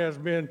God has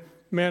been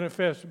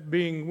manifest,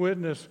 being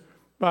witnessed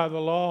by the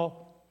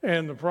law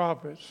and the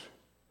prophets.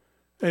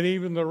 And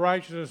even the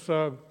righteousness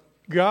of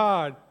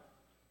God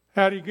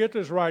How do you get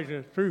this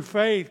righteousness? Through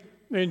faith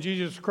in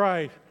Jesus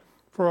Christ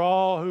for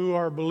all who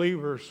are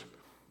believers.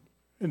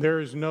 And there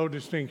is no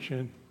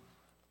distinction.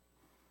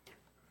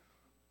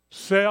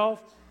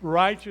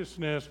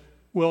 Self-righteousness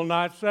will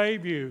not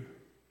save you.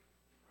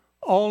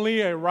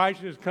 Only a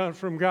righteousness comes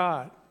from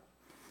God.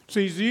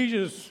 See,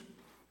 Jesus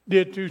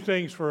did two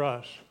things for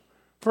us.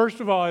 First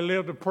of all, he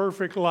lived a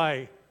perfect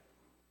life.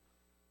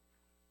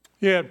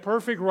 He had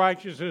perfect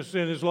righteousness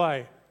in his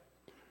life.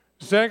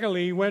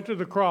 Secondly, he went to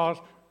the cross.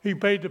 He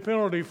paid the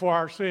penalty for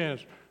our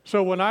sins.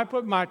 So when I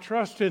put my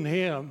trust in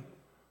him,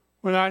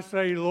 when I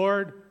say,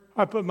 Lord,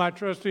 I put my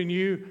trust in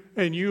you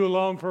and you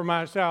alone for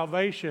my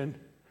salvation,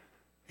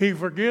 he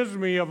forgives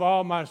me of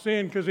all my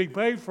sin because he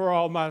paid for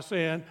all my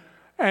sin,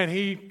 and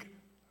he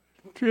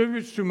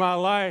contributes to my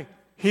life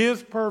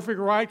his perfect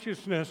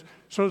righteousness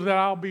so that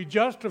I'll be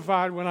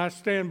justified when I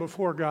stand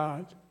before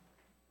God.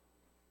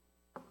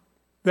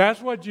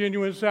 That's what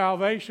genuine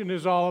salvation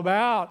is all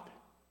about.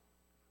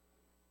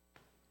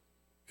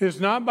 It's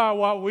not about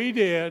what we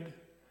did.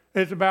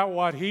 It's about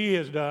what he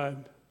has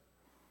done.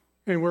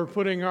 And we're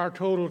putting our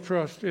total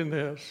trust in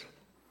this.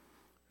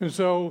 And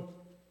so,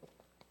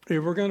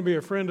 if we're going to be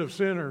a friend of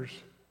sinners,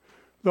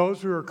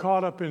 those who are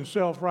caught up in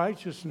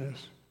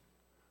self-righteousness,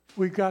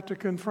 we've got to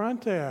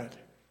confront that.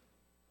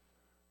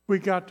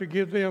 We've got to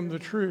give them the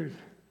truth.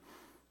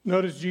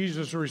 Notice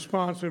Jesus'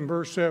 response in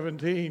verse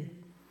 17.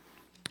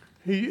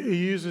 He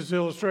uses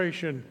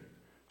illustration.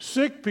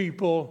 Sick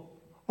people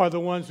are the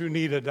ones who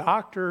need a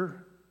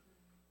doctor.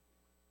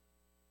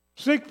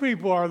 Sick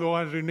people are the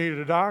ones who need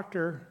a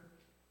doctor.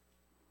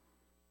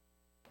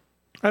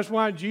 That's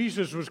why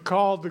Jesus was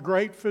called the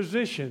great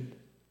physician.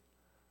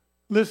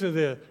 Listen to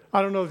this.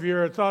 I don't know if you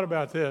ever thought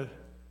about this.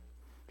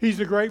 He's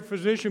the great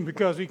physician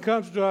because he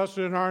comes to us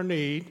in our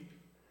need.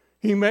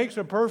 He makes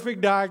a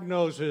perfect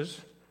diagnosis.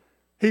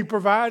 He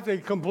provides a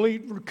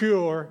complete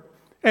cure.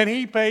 And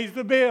he pays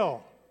the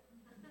bill.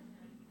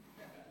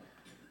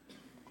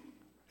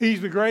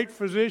 He's the great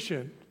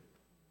physician.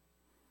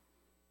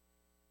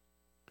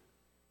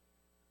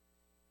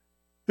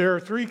 There are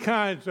three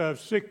kinds of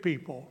sick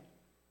people.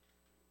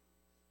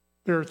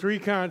 There are three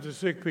kinds of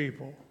sick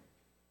people.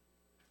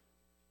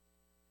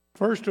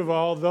 First of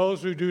all,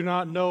 those who do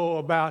not know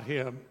about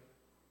him.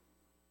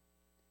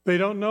 They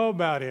don't know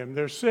about him.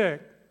 They're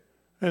sick,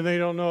 and they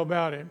don't know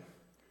about him.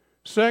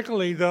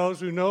 Secondly, those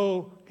who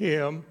know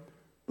him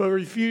but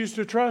refuse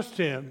to trust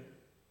him.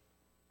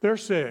 They're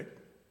sick.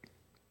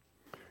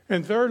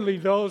 And thirdly,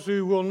 those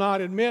who will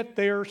not admit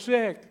they are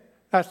sick.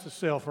 That's the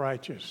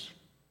self-righteous.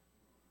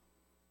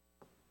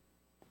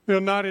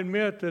 They'll not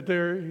admit that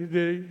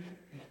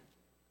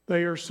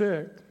they are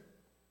sick.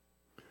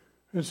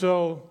 And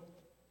so,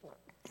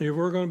 if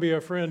we're going to be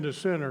a friend to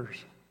sinners,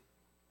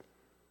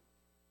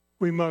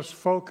 we must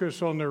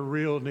focus on their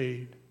real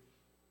need.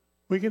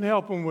 We can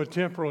help them with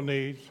temporal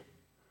needs,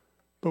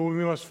 but we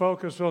must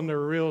focus on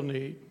their real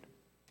need.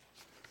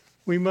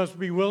 We must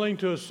be willing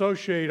to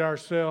associate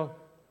ourselves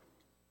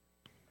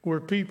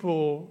with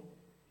people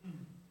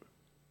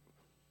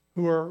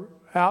who are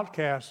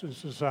outcasts in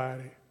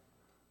society,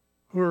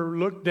 who are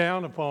looked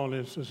down upon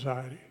in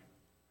society.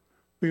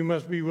 We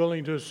must be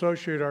willing to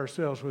associate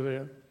ourselves with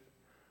them.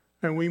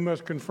 And we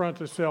must confront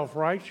the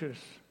self-righteous,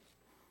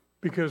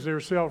 because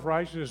their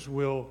self-righteousness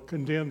will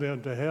condemn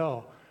them to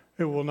hell.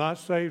 It will not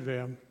save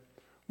them.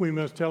 We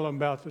must tell them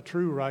about the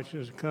true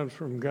righteousness that comes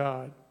from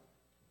God.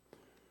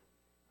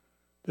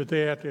 That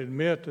they have to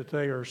admit that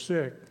they are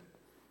sick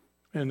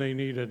and they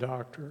need a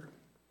doctor.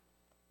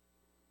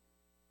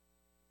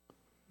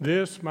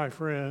 This, my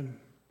friend,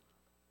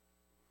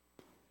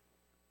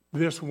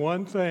 this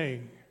one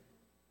thing,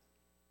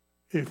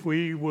 if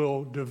we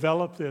will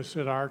develop this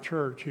in our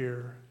church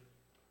here,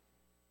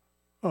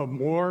 of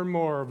more and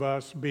more of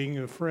us being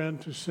a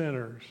friend to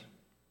sinners,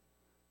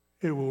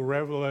 it will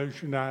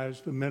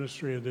revolutionize the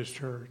ministry of this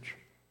church.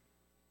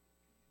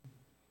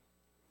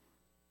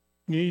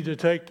 You need to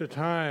take the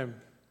time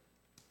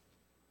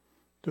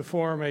to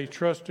form a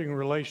trusting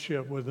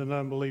relationship with an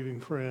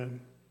unbelieving friend.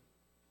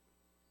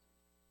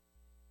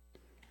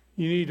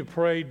 You need to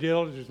pray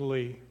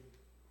diligently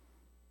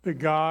that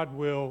God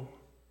will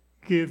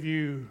give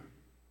you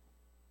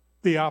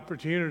the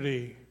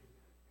opportunity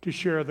to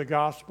share the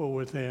gospel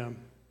with them.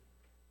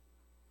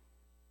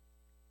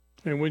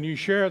 And when you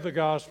share the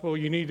gospel,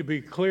 you need to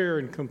be clear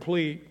and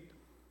complete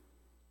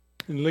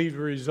and leave the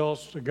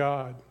results to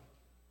God.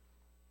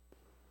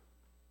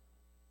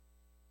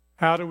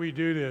 How do we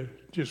do this?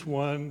 Just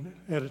one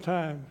at a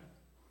time.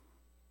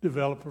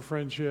 Develop a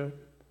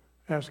friendship.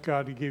 Ask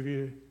God to give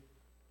you,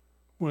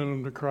 win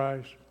them to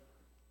Christ.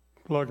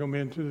 Plug them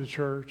into the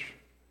church.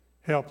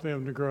 Help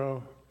them to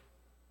grow.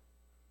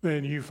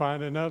 Then you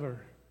find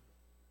another.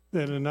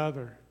 Then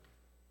another.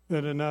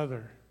 Then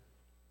another.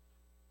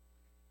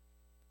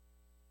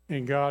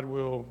 And God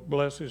will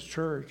bless his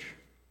church.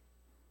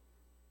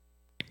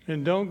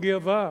 And don't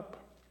give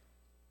up.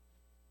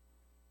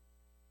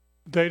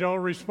 They don't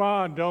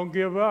respond. Don't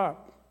give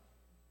up.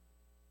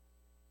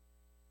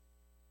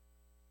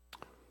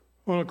 I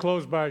want to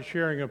close by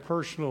sharing a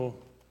personal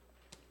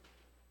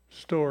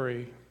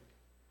story.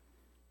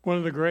 One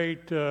of the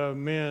great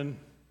men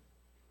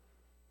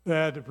that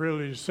I had the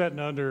privilege of sitting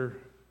under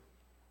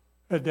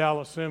at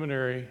Dallas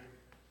Seminary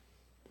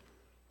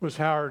was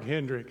Howard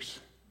Hendricks.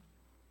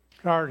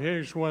 Howard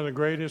Hendricks was one of the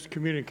greatest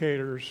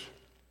communicators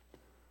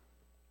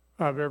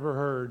I've ever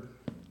heard.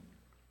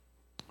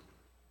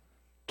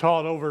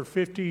 Taught over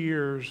 50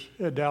 years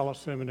at Dallas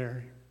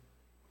Seminary.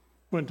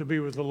 Went to be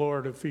with the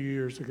Lord a few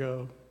years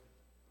ago.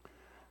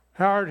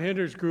 Howard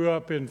Hendricks grew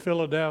up in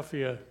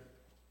Philadelphia.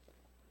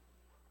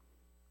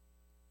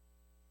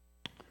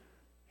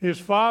 His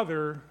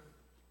father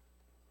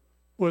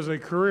was a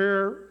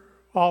career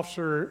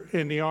officer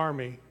in the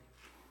Army.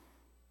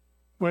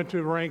 Went to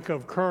the rank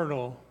of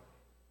colonel.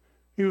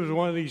 He was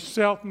one of these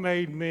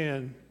self-made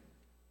men.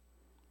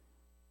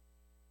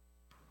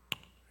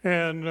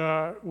 And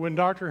when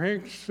Dr.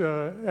 Hinks, at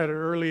an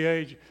early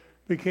age,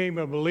 became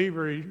a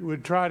believer, he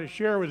would try to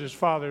share with his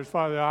father. His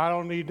father, I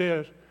don't need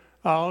this,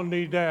 I don't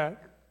need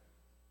that.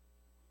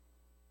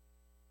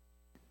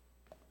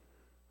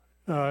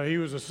 He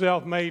was a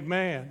self-made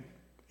man.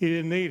 He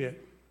didn't need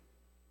it.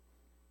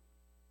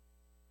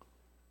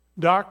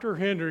 Dr.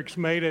 Hendricks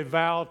made a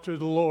vow to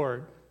the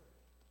Lord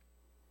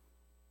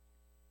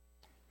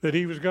that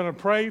he was going to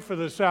pray for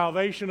the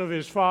salvation of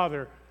his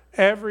father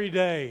every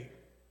day.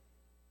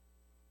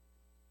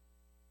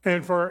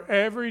 And for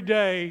every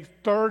day,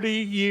 30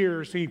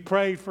 years, he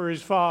prayed for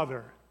his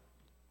father.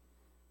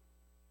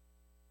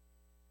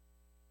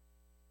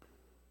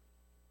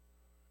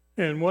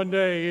 And one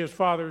day, his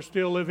father was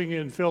still living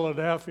in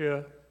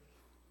Philadelphia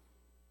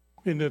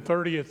in the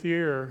 30th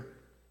year.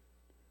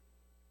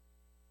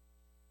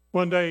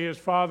 One day, his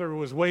father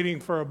was waiting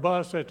for a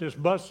bus at this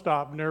bus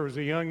stop, and there was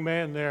a young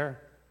man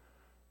there,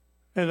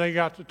 and they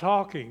got to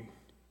talking.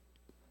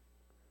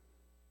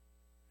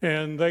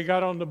 And they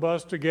got on the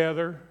bus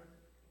together.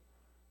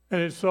 And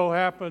it so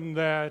happened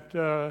that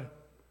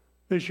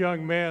this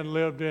young man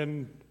lived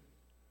in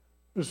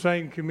the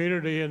same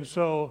community, and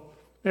so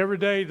every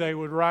day they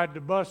would ride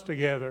the bus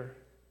together.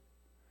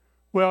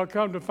 Well,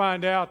 come to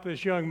find out,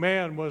 this young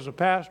man was a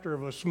pastor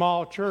of a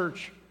small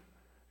church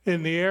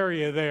in the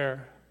area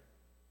there.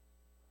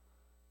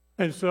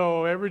 And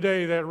so every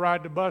day they'd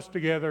ride the bus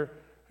together,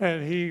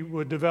 and he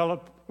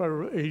developed a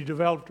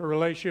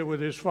relationship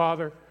with his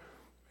father,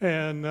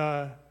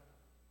 and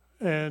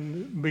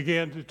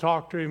began to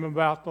talk to him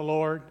about the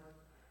Lord.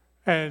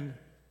 And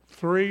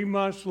 3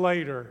 months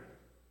later,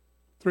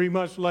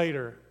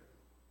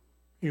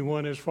 he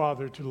won his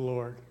father to the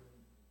Lord.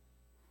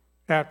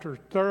 After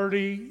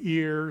 30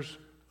 years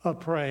of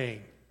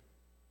praying,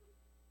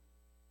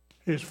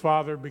 his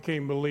father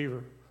became a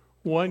believer.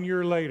 1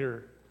 year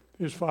later,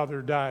 his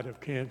father died of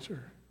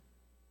cancer.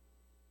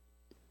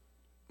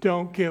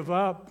 Don't give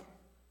up.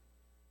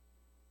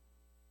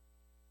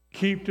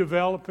 Keep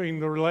developing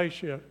the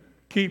relationship.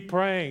 Keep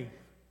praying.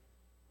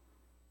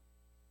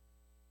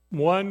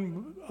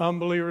 One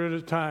unbeliever at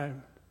a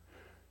time.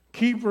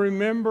 Keep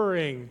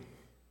remembering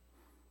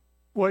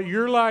what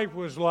your life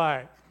was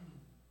like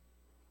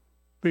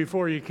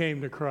before you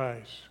came to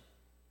Christ.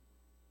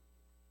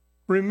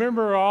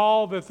 Remember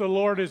all that the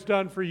Lord has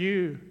done for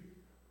you.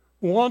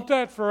 Want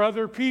that for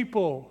other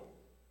people.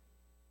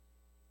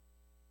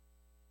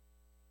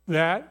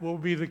 That will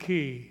be the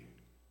key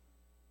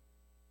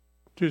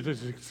to the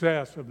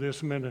success of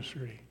this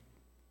ministry.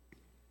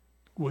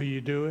 Will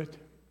you do it?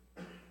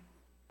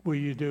 Will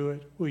you do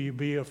it? Will you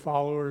be a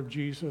follower of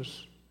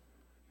Jesus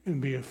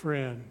and be a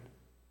friend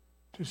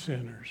to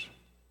sinners?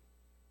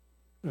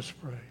 Let's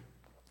pray.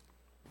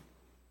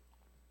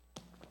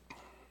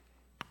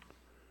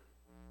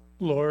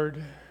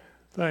 Lord,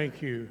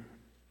 thank you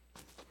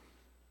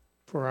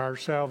for our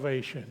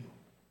salvation.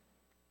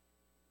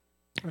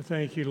 I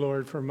thank you,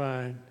 Lord, for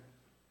mine.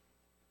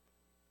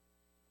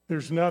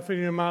 There's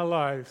nothing in my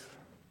life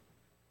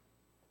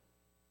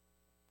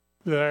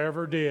that I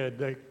ever did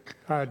that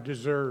I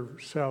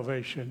deserve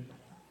salvation.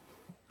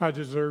 I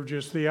deserve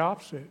just the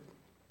opposite.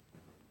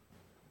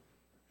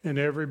 And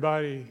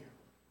everybody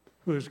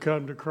who has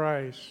come to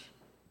Christ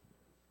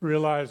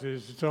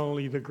realizes it's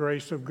only the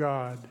grace of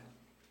God,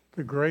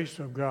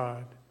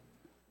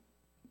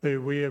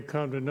 that we have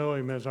come to know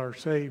Him as our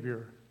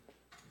Savior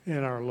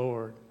and our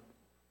Lord.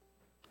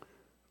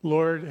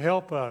 Lord,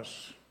 help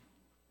us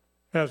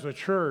as a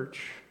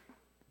church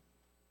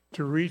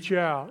to reach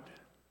out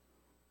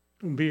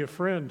and be a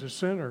friend to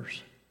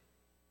sinners.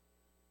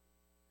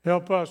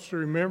 Help us to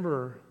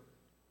remember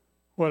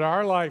what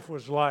our life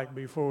was like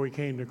before we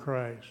came to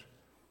Christ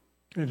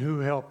and who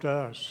helped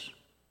us.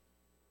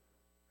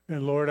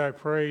 And Lord, I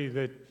pray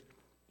that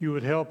you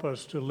would help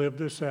us to live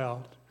this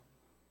out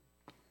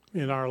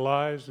in our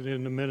lives and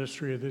in the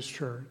ministry of this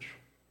church.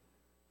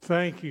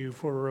 Thank you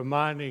for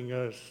reminding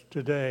us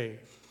today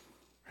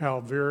how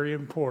very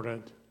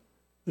important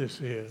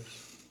this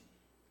is.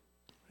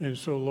 And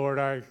so, Lord,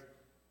 I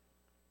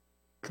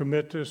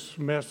commit this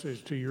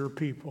message to your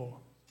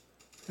people.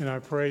 And I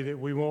pray that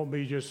we won't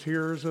be just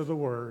hearers of the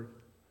word.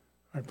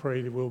 I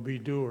pray that we'll be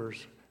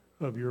doers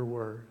of your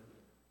word.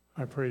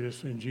 I pray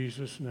this in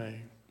Jesus'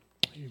 name.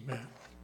 Amen.